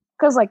day.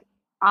 Cause like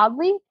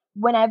oddly,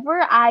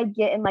 whenever I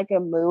get in like a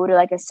mood or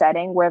like a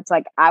setting where it's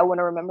like I want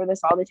to remember this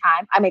all the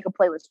time, I make a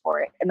playlist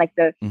for it. And like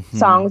the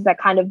songs that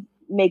kind of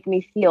make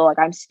me feel like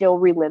I'm still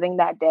reliving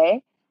that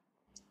day.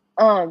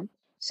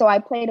 So I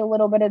played a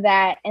little bit of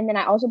that. And then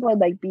I also played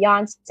like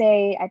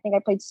Beyonce. I think I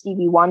played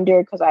Stevie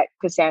Wonder because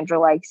Cassandra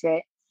likes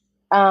it.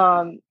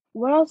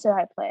 What else did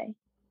I play?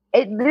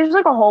 There's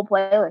like a whole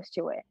playlist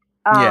to it.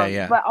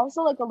 Yeah. But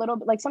also like a little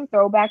bit, like some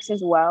throwbacks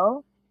as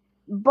well.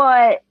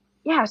 But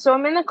yeah, so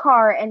I'm in the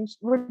car and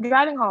we're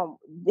driving home.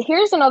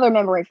 Here's another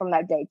memory from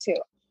that day too.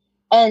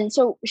 And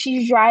so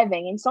she's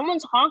driving and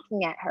someone's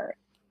honking at her.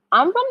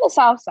 I'm from the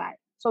South Side.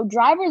 So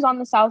drivers on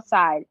the South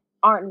Side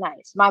aren't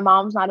nice. My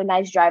mom's not a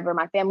nice driver.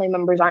 My family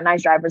members aren't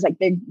nice drivers. Like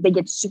they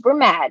get super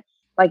mad,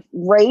 like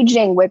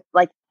raging with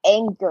like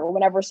anger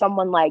whenever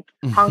someone like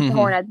honks the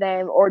horn at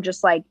them or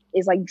just like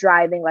is like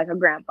driving like a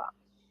grandpa.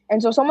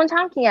 And so someone's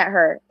honking at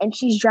her and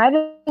she's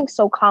driving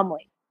so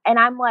calmly. And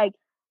I'm like,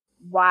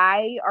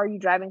 why are you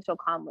driving so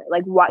calmly?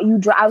 Like, why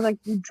I was like,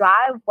 you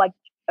drive like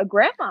a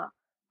grandma.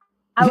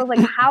 I was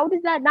like, how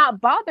does that not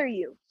bother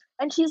you?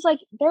 And she's like,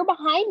 they're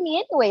behind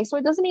me anyway, so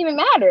it doesn't even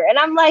matter. And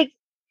I'm like,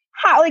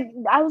 how? Like,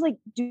 I was like,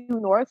 do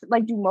most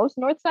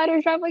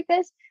Northsiders drive like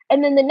this?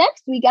 And then the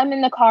next week, I'm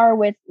in the car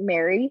with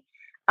Mary,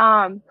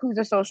 who's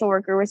a social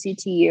worker with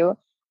CTU.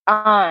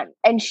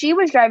 And she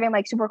was driving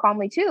like super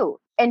calmly too.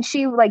 And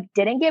she like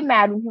didn't get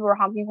mad when people were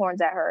honking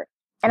horns at her.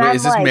 And Wait, I'm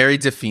is this like, Mary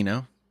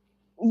DeFino?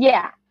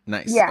 yeah,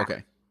 Nice. yeah.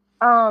 Okay.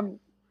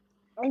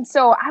 And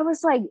so I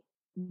was like,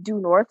 do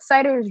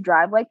Northsiders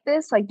drive like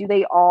this? Like, do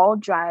they all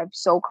drive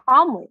so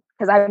calmly?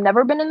 Because I've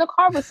never been in the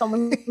car with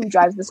someone who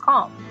drives this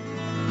calm.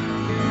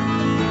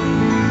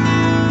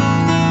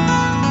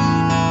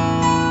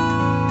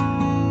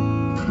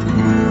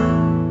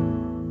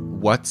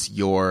 What's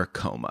your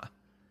coma?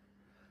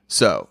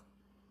 So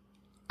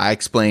I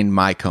explained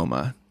my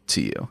coma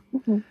to you.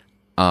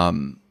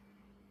 Mm-hmm.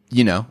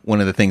 You know, one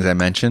of the things I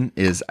mentioned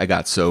is I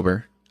got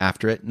sober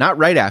after it, not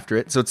right after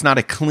it. So it's not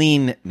a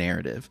clean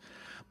narrative,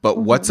 but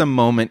mm-hmm. What's a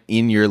moment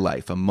in your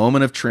life, a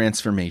moment of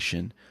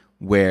transformation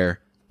where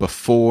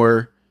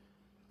before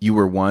you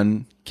were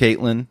one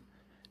Caitlin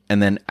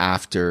and then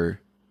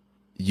after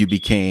you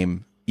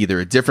became either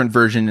a different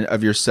version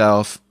of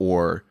yourself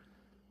or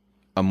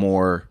a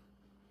more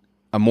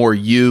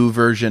you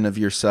version of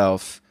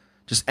yourself,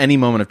 just any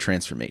moment of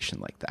transformation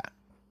like that?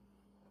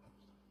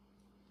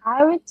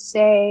 I would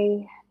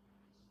say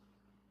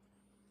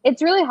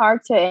it's really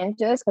hard to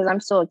answer this because I'm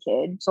still a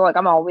kid. So like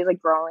I'm always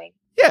like growing.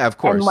 Yeah, of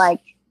course. And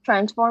like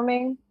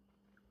transforming.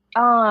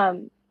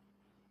 Can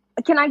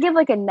I give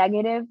like a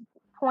negative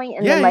point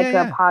and then like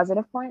a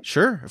positive point?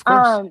 Sure, of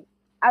course.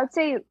 I would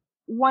say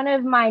one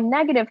of my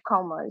negative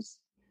comas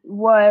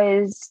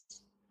was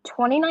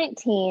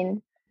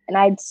 2019, and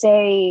I'd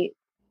say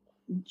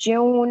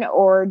June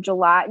or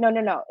July.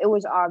 No. It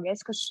was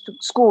August because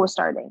school was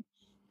starting.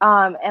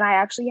 And I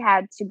actually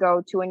had to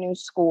go to a new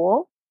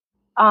school,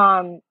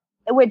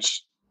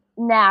 which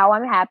now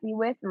I'm happy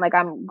with. And like,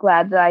 I'm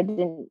glad that I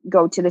didn't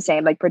go to the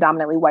same, like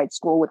predominantly white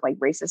school with like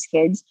racist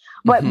kids.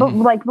 But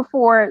like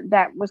before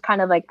that was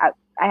kind of like, I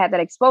had that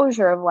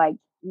exposure of like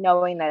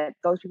knowing that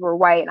those people were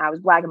white and I was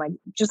black and like,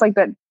 just like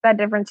that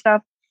different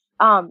stuff.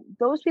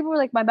 Those people were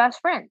like my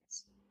best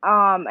friends.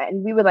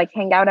 And we would like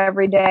hang out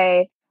every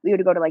day. We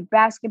would go to like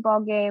basketball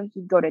games.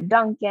 We'd go to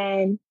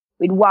Dunkin'.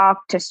 We'd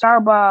walk to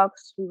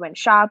Starbucks. We went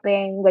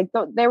shopping. Like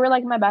they were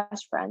like my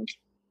best friends.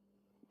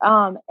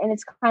 And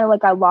it's kind of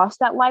like I lost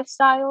that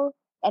lifestyle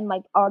in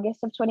like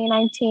August of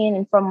 2019.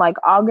 And from like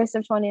August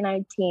of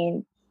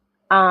 2019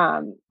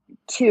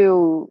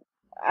 to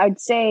I'd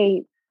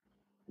say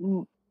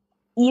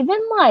even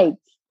like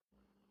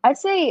I'd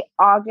say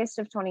August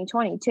of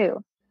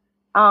 2022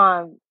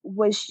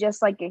 was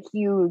just like a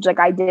huge, like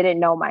I didn't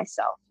know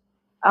myself.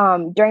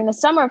 During the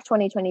summer of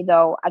 2020,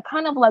 though, I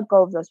kind of let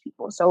go of those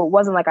people. So it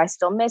wasn't like I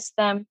still missed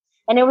them.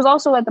 And it was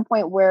also at the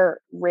point where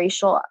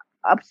racial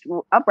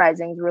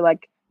uprisings were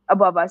like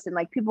above us. And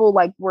like people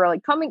like were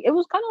like coming. It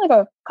was kind of like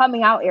a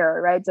coming out era,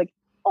 right? It's like,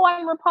 oh,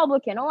 I'm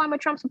Republican. Oh, I'm a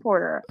Trump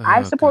supporter.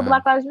 I support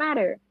Black Lives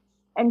Matter.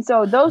 And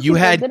so those you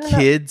had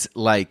kids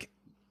like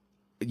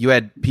you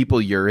had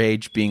people your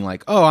age being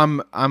like, oh,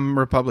 I'm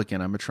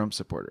Republican. I'm a Trump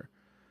supporter.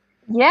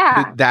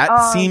 Yeah.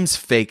 That seems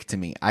fake to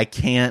me. I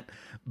can't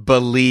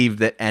believe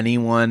that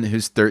anyone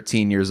who's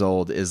 13 years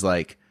old is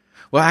like,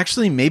 well,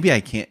 actually, maybe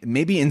I can't.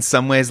 Maybe in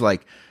some ways,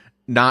 like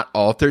not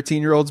all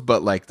 13-year-olds,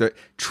 but like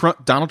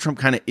Donald Trump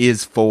kind of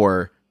is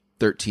for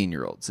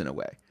 13-year-olds in a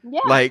way.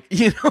 Yeah. Like,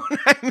 you know what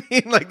I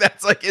mean? Like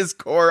that's like his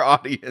core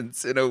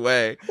audience in a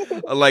way,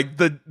 like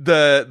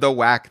the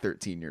whack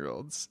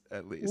 13-year-olds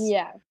at least.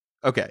 Yeah.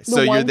 Okay, so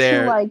you're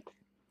there. Like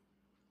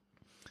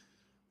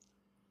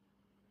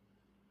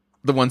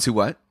the ones who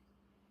what?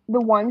 The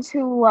ones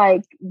who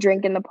like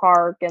drink in the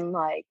park and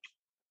like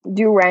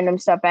do random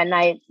stuff at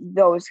night,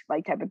 those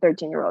like type of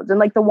 13-year-olds. And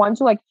like the ones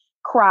who like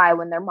cry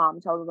when their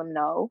mom tells them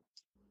no.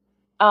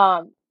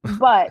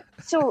 But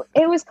so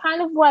it was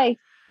kind of like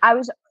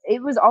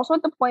it was also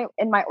at the point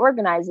in my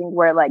organizing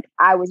where like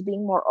I was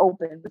being more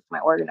open with my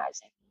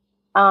organizing.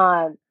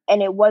 And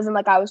it wasn't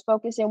like I was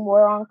focusing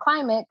more on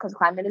climate because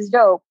climate is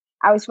dope.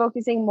 I was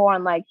focusing more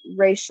on like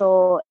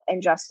racial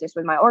injustice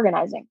with my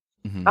organizing.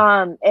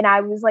 Mm-hmm. And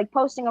I was like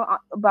posting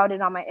about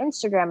it on my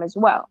Instagram as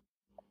well.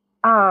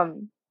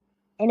 And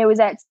it was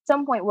at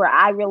some point where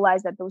I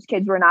realized that those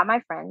kids were not my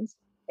friends.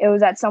 It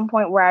was at some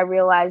point where I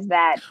realized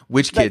that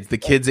which kids, the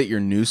kids at your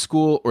new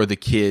school or the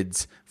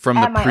kids from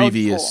the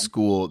previous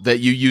school that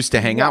you used to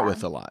hang out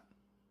with a lot?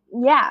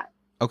 Yeah.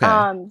 Okay.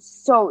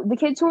 So the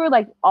kids who were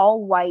like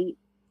all white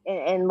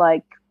and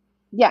like,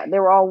 yeah, they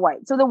were all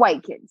white. So the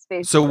white kids,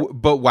 basically. So,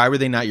 but why were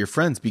they not your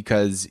friends?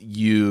 Because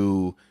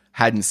you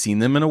hadn't seen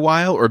them in a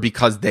while, or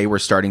because they were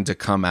starting to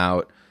come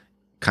out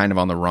kind of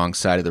on the wrong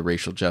side of the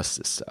racial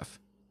justice stuff?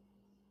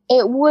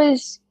 It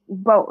was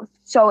both.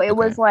 So it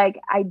was like,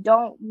 I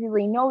don't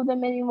really know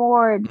them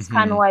anymore. It's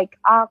kind of like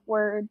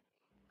awkward.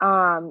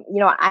 You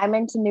know, I'm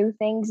into new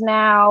things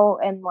now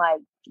and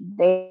like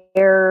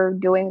they're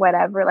doing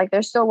whatever. Like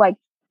they're still like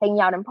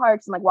hanging out in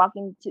parks and like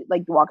walking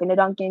to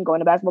Dunkin', going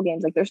to basketball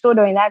games. Like they're still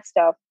doing that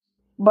stuff.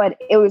 But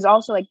it was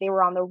also like they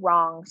were on the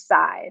wrong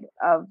side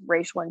of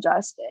racial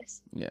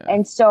injustice. Yeah.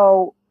 And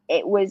so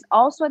it was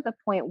also at the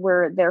point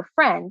where their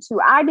friends,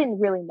 who I didn't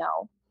really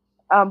know,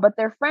 but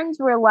their friends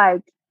were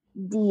like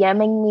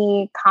DMing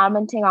me,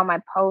 commenting on my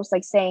posts,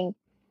 like saying,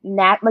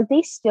 like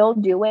they still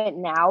do it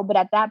now, but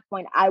at that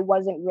point I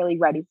wasn't really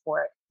ready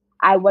for it.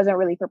 I wasn't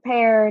really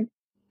prepared.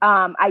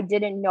 I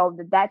didn't know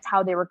that that's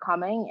how they were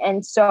coming,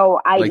 and so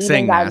I like even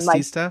saying got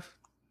nasty stuff.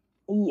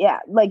 Yeah,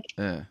 like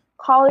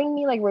calling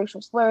me like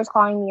racial slurs,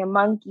 calling me a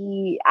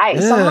monkey.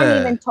 Someone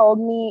even told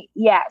me,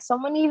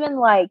 someone even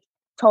like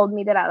told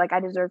me that I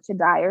deserve to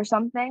die or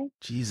something.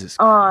 Jesus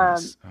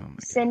Christ. Oh my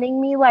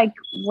sending me like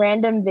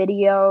random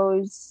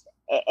videos,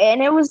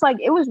 and it was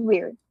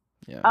weird.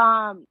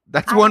 Yeah.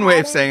 That's one way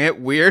of saying it.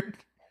 Weird.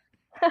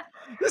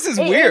 This is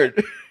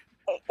weird.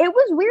 It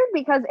was weird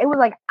because it was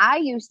like, I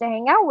used to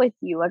hang out with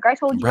you. Like I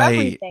told you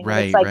everything.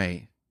 It's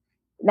like,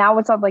 now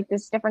it's on like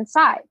this different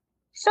side.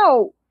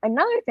 So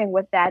another thing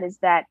with that is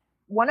that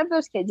one of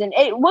those kids, and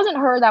it wasn't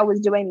her that was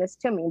doing this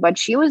to me, but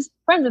she was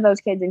friends with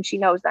those kids and she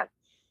knows them,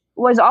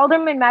 was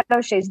Alderman Matt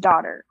O'Shea's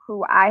daughter,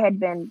 who I had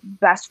been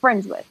best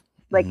friends with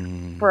like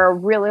for a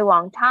really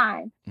long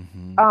time.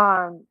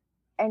 Mm-hmm.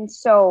 And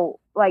so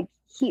like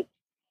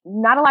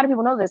not a lot of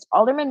people know this.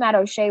 Alderman Matt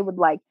O'Shea would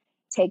like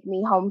take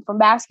me home from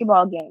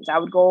basketball games. I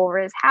would go over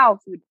his house.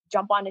 We would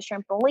jump on his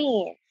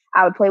trampoline.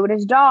 I would play with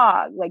his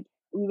dog. Like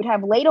we would have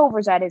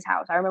layovers at his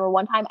house. I remember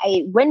one time I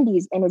ate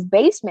Wendy's in his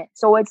basement.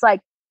 So it's like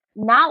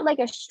not like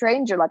a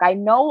stranger. Like I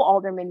know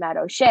Alderman Matt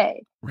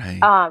O'Shea. Right.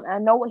 And I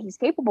know what he's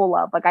capable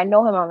of. Like I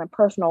know him on a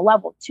personal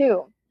level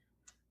too.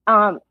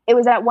 It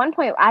was at one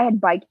point I had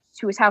biked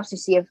to his house to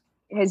see if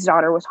his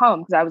daughter was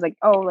home because I was like,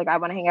 oh, like I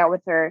want to hang out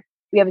with her.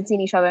 We haven't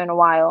seen each other in a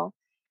while.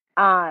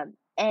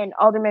 And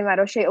Alderman Matt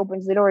O'Shea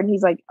opens the door and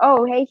he's like,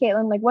 oh, hey,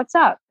 Caitlin, like, what's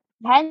up?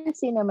 I hadn't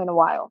seen him in a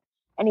while.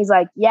 And he's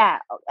like, yeah,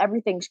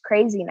 everything's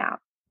crazy now.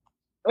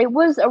 It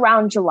was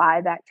around July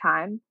that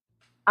time.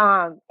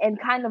 And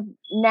kind of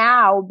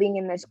now being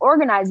in this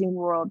organizing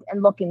world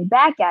and looking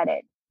back at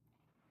it,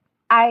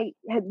 I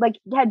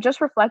had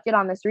just reflected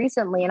on this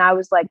recently. And I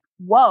was like,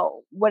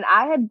 whoa, when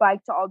I had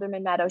biked to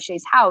Alderman Matt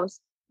O'Shea's house,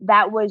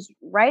 that was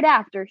right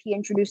after he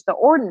introduced the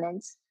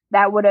ordinance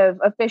that would have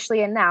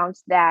officially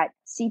announced that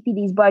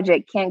CPD's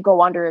budget can't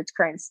go under its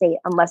current state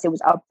unless it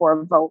was up for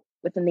a vote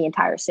within the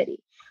entire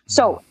city.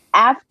 So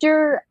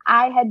after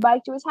I had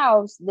biked to his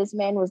house, this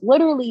man was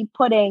literally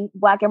putting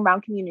Black and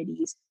brown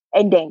communities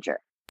in danger.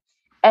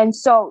 And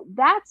so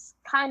that's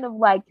kind of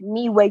like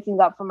me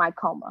waking up from my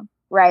coma,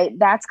 right?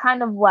 That's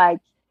kind of like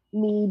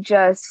me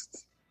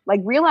just like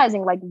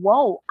realizing like,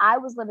 whoa, I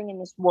was living in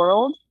this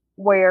world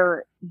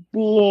where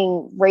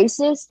being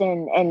racist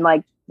and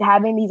like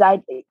having these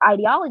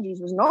ideologies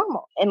was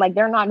normal, and like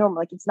they're not normal.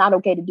 Like it's not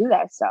okay to do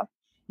that stuff.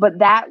 But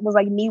that was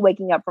like me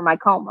waking up from my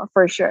coma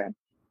for sure.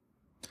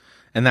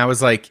 And that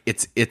was like,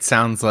 it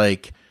sounds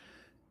like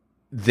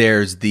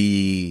there's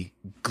the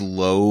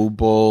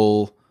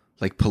global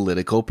like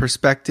political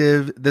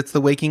perspective that's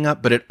the waking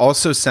up, but it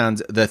also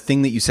sounds, the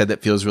thing that you said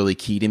that feels really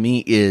key to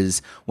me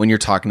is when you're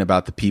talking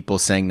about the people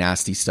saying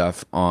nasty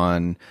stuff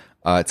on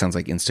it sounds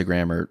like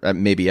Instagram or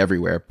maybe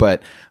everywhere,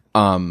 but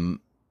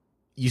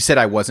you said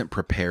I wasn't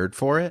prepared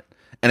for it.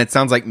 And it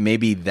sounds like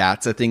maybe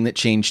that's a thing that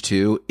changed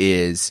too,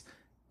 is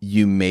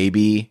you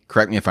maybe,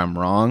 correct me if I'm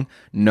wrong,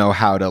 know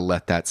how to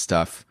let that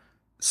stuff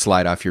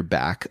slide off your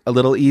back a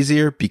little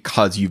easier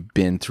because you've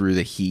been through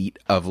the heat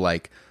of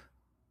like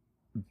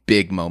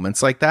big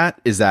moments like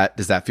that. Does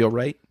that feel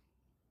right?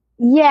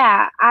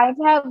 Yeah, I've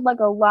had like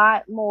a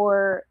lot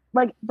more,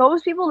 like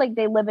those people, like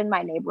they live in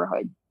my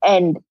neighborhood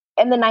and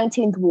in the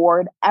 19th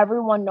ward,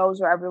 everyone knows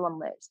where everyone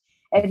lives.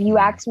 If you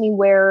ask me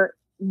where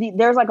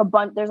there's like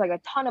a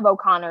ton of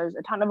O'Connors,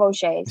 a ton of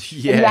O'Sheas.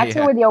 Yeah, if you ask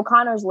me where the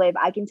O'Connors live,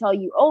 I can tell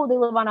you, oh, they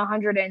live on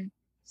 102nd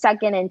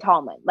and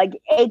Tallman. Like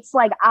it's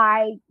like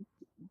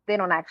they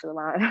don't actually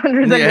live on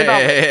 102nd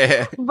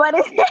and Tallman.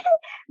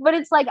 But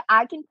it's like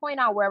I can point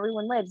out where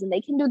everyone lives and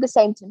they can do the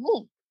same to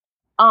me.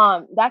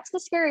 That's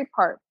the scary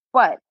part.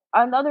 But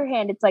on the other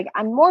hand, it's like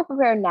I'm more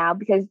prepared now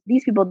because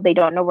these people, they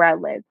don't know where I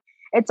live.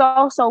 It's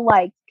also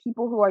like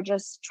people who are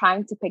just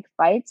trying to pick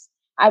fights.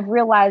 I've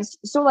realized,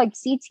 so like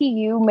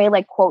CTU may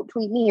like quote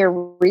tweet me or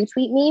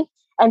retweet me,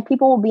 and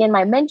people will be in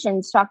my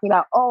mentions talking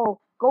about, oh,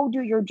 go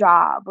do your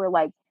job, or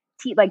like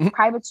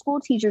private school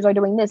teachers are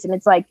doing this. And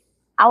it's like,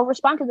 I'll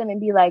respond to them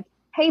and be like,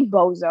 hey,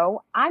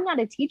 bozo, I'm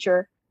not a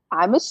teacher.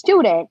 I'm a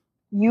student.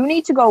 You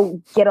need to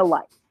go get a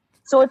life.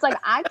 So it's like,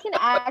 I can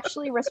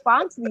actually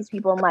respond to these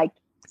people and like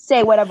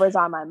say whatever's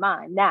on my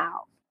mind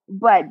now.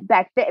 But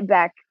back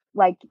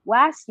like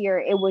last year,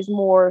 it was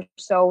more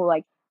so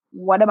like,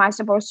 what am I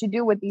supposed to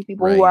do with these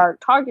people who are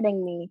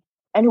targeting me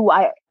and who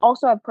I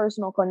also have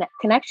personal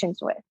connections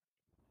with?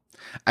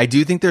 I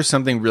do think there's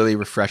something really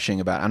refreshing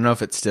about, I don't know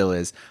if it still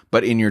is,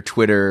 but in your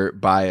Twitter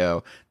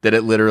bio that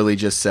it literally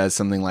just says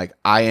something like,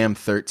 I am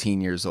 13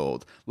 years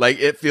old. Like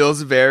it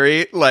feels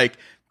very like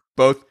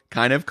both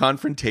kind of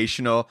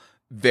confrontational,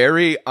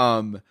 very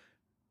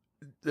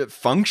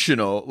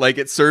functional. Like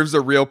it serves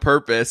a real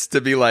purpose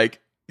to be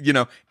like, you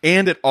know,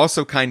 and it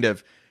also kind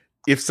of,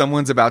 if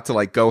someone's about to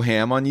like go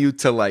ham on you,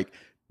 to like,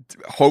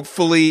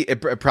 hopefully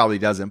it probably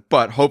doesn't,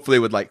 but hopefully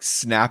it would like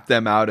snap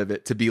them out of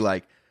it to be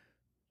like,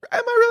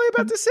 am I really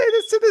about to say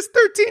this to this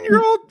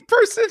 13-year-old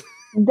person?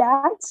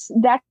 That's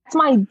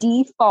my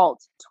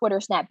default Twitter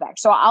snapback.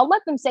 So I'll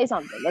let them say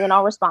something and then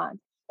I'll respond.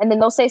 And then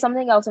they'll say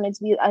something else and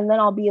then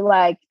I'll be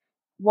like,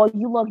 well,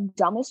 you look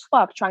dumb as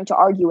fuck trying to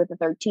argue with a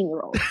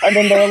 13-year-old. And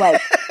then they're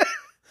like,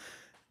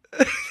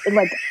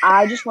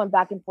 I just went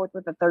back and forth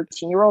with a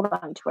 13-year-old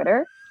on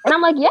Twitter. And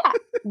I'm like, yeah,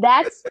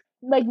 that's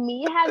like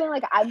me having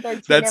like I'm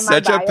 13. That's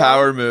such a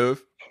power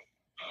move.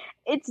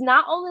 It's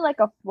not only like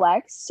a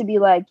flex to be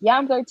like, yeah,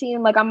 I'm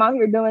 13, like I'm out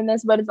here doing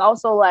this, but it's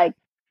also like,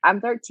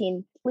 I'm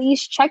 13.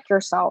 Please check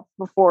yourself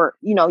before,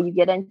 you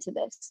get into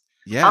this.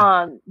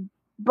 Yeah.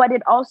 But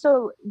it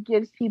also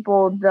gives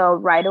people the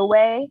right of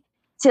way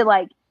to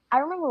like, I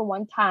remember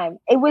one time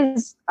it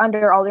was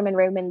under Alderman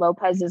Raymond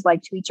Lopez's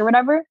like tweets or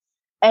whatever.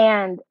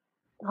 And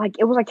like,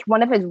 it was like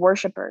one of his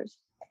worshipers.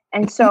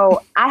 And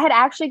so I had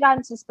actually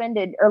gotten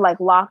suspended or like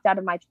locked out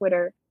of my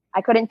Twitter.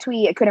 I couldn't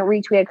tweet, I couldn't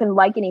retweet, I couldn't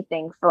like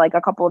anything for like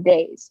a couple of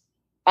days,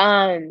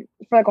 for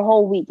like a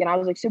whole week. And I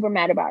was like super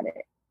mad about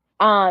it.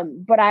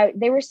 But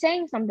they were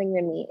saying something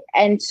to me.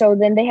 And so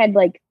then they had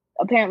like,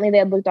 apparently they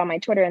had looked on my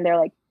Twitter and they're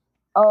like,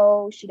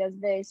 oh, she does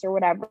this or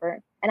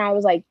whatever. And I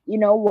was like, you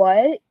know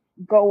what?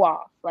 Go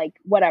off, like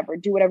whatever,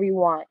 do whatever you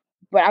want.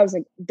 But I was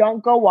like,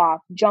 don't go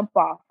off, jump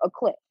off a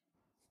cliff.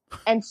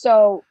 And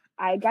so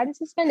I got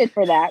suspended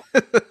for that.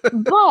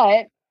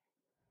 But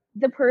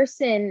the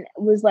person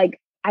was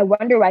like, I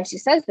wonder why she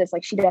says this.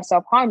 Like she does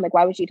self-harm. Like,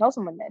 why would she tell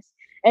someone this?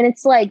 And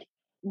it's like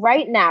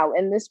right now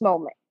in this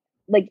moment,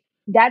 like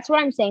that's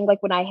what I'm saying.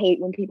 Like when I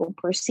hate when people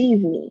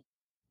perceive me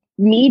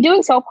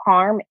doing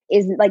self-harm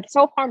isn't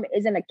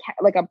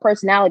a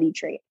personality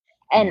trait.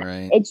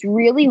 And It's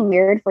really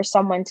weird for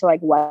someone to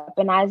like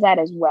weaponize that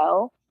as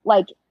well.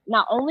 Like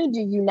not only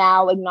do you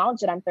now acknowledge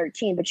that I'm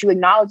 13, but you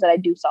acknowledge that I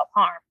do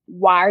self-harm.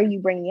 Why are you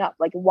bringing up?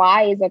 Like,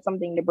 why is that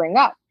something to bring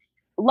up?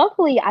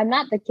 Luckily, I'm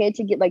not the kid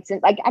to get like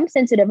I'm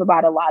sensitive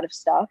about a lot of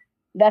stuff.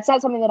 That's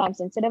not something that I'm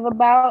sensitive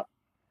about.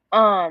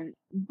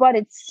 But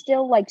it's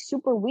still like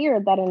super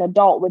weird that an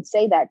adult would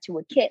say that to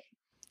a kid.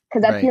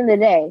 Because at the end of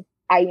the day,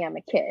 I am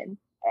a kid.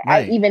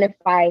 Even if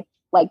I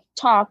like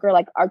talk or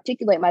like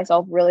articulate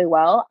myself really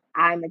well,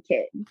 I'm a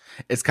kid.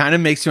 It kind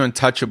of makes you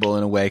untouchable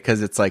in a way,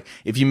 because it's like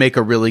if you make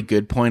a really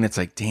good point, it's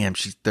like, damn,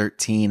 she's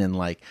 13 and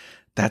like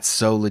that's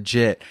so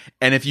legit.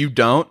 And if you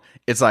don't,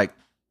 it's like,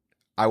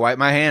 I wipe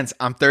my hands.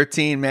 I'm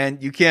 13, man.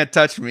 You can't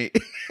touch me.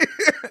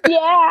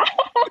 Yeah.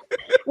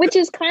 Which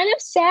is kind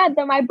of sad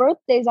that my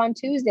birthday's on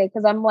Tuesday,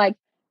 because I'm like,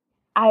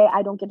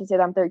 I don't get to say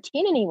that I'm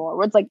 13 anymore.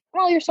 Where it's like,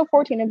 well, you're still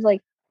 14. It's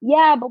like,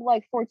 yeah, but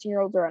like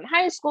 14-year-olds are in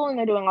high school and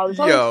they're doing all this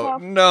other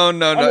stuff.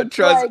 No.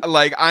 Trust,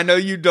 like I know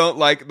you don't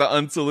like the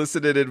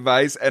unsolicited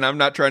advice, and I'm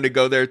not trying to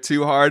go there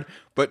too hard,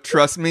 but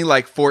trust me,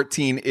 like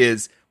 14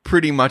 is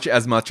pretty much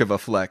as much of a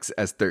flex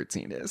as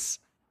 13 is.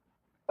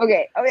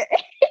 Okay.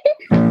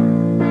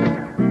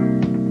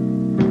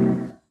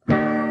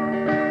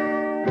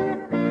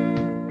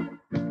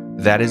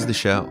 That is the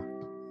show.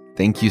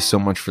 Thank you so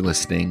much for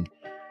listening.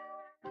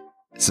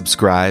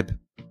 Subscribe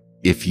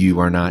if you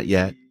are not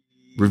yet.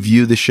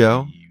 Review the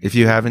show if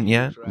you haven't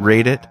yet.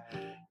 Rate it.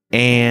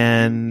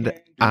 And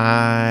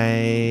I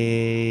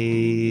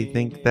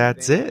think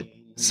that's it.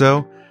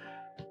 So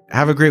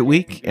have a great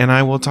week, and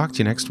I will talk to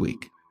you next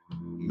week.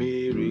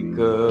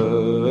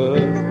 Miracles,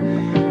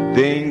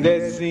 thing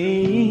that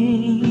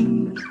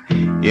seems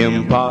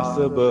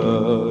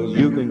impossible,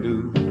 you can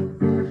do.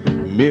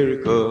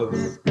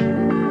 Miracles,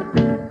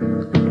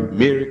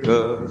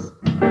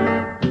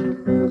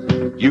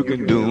 you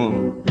can do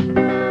them.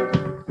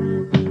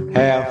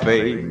 Have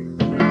faith,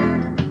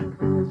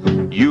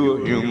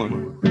 you're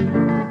human,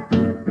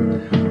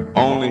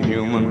 only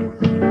human,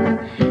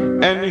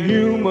 and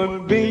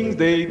human beings,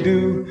 they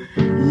do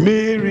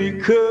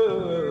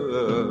miracles.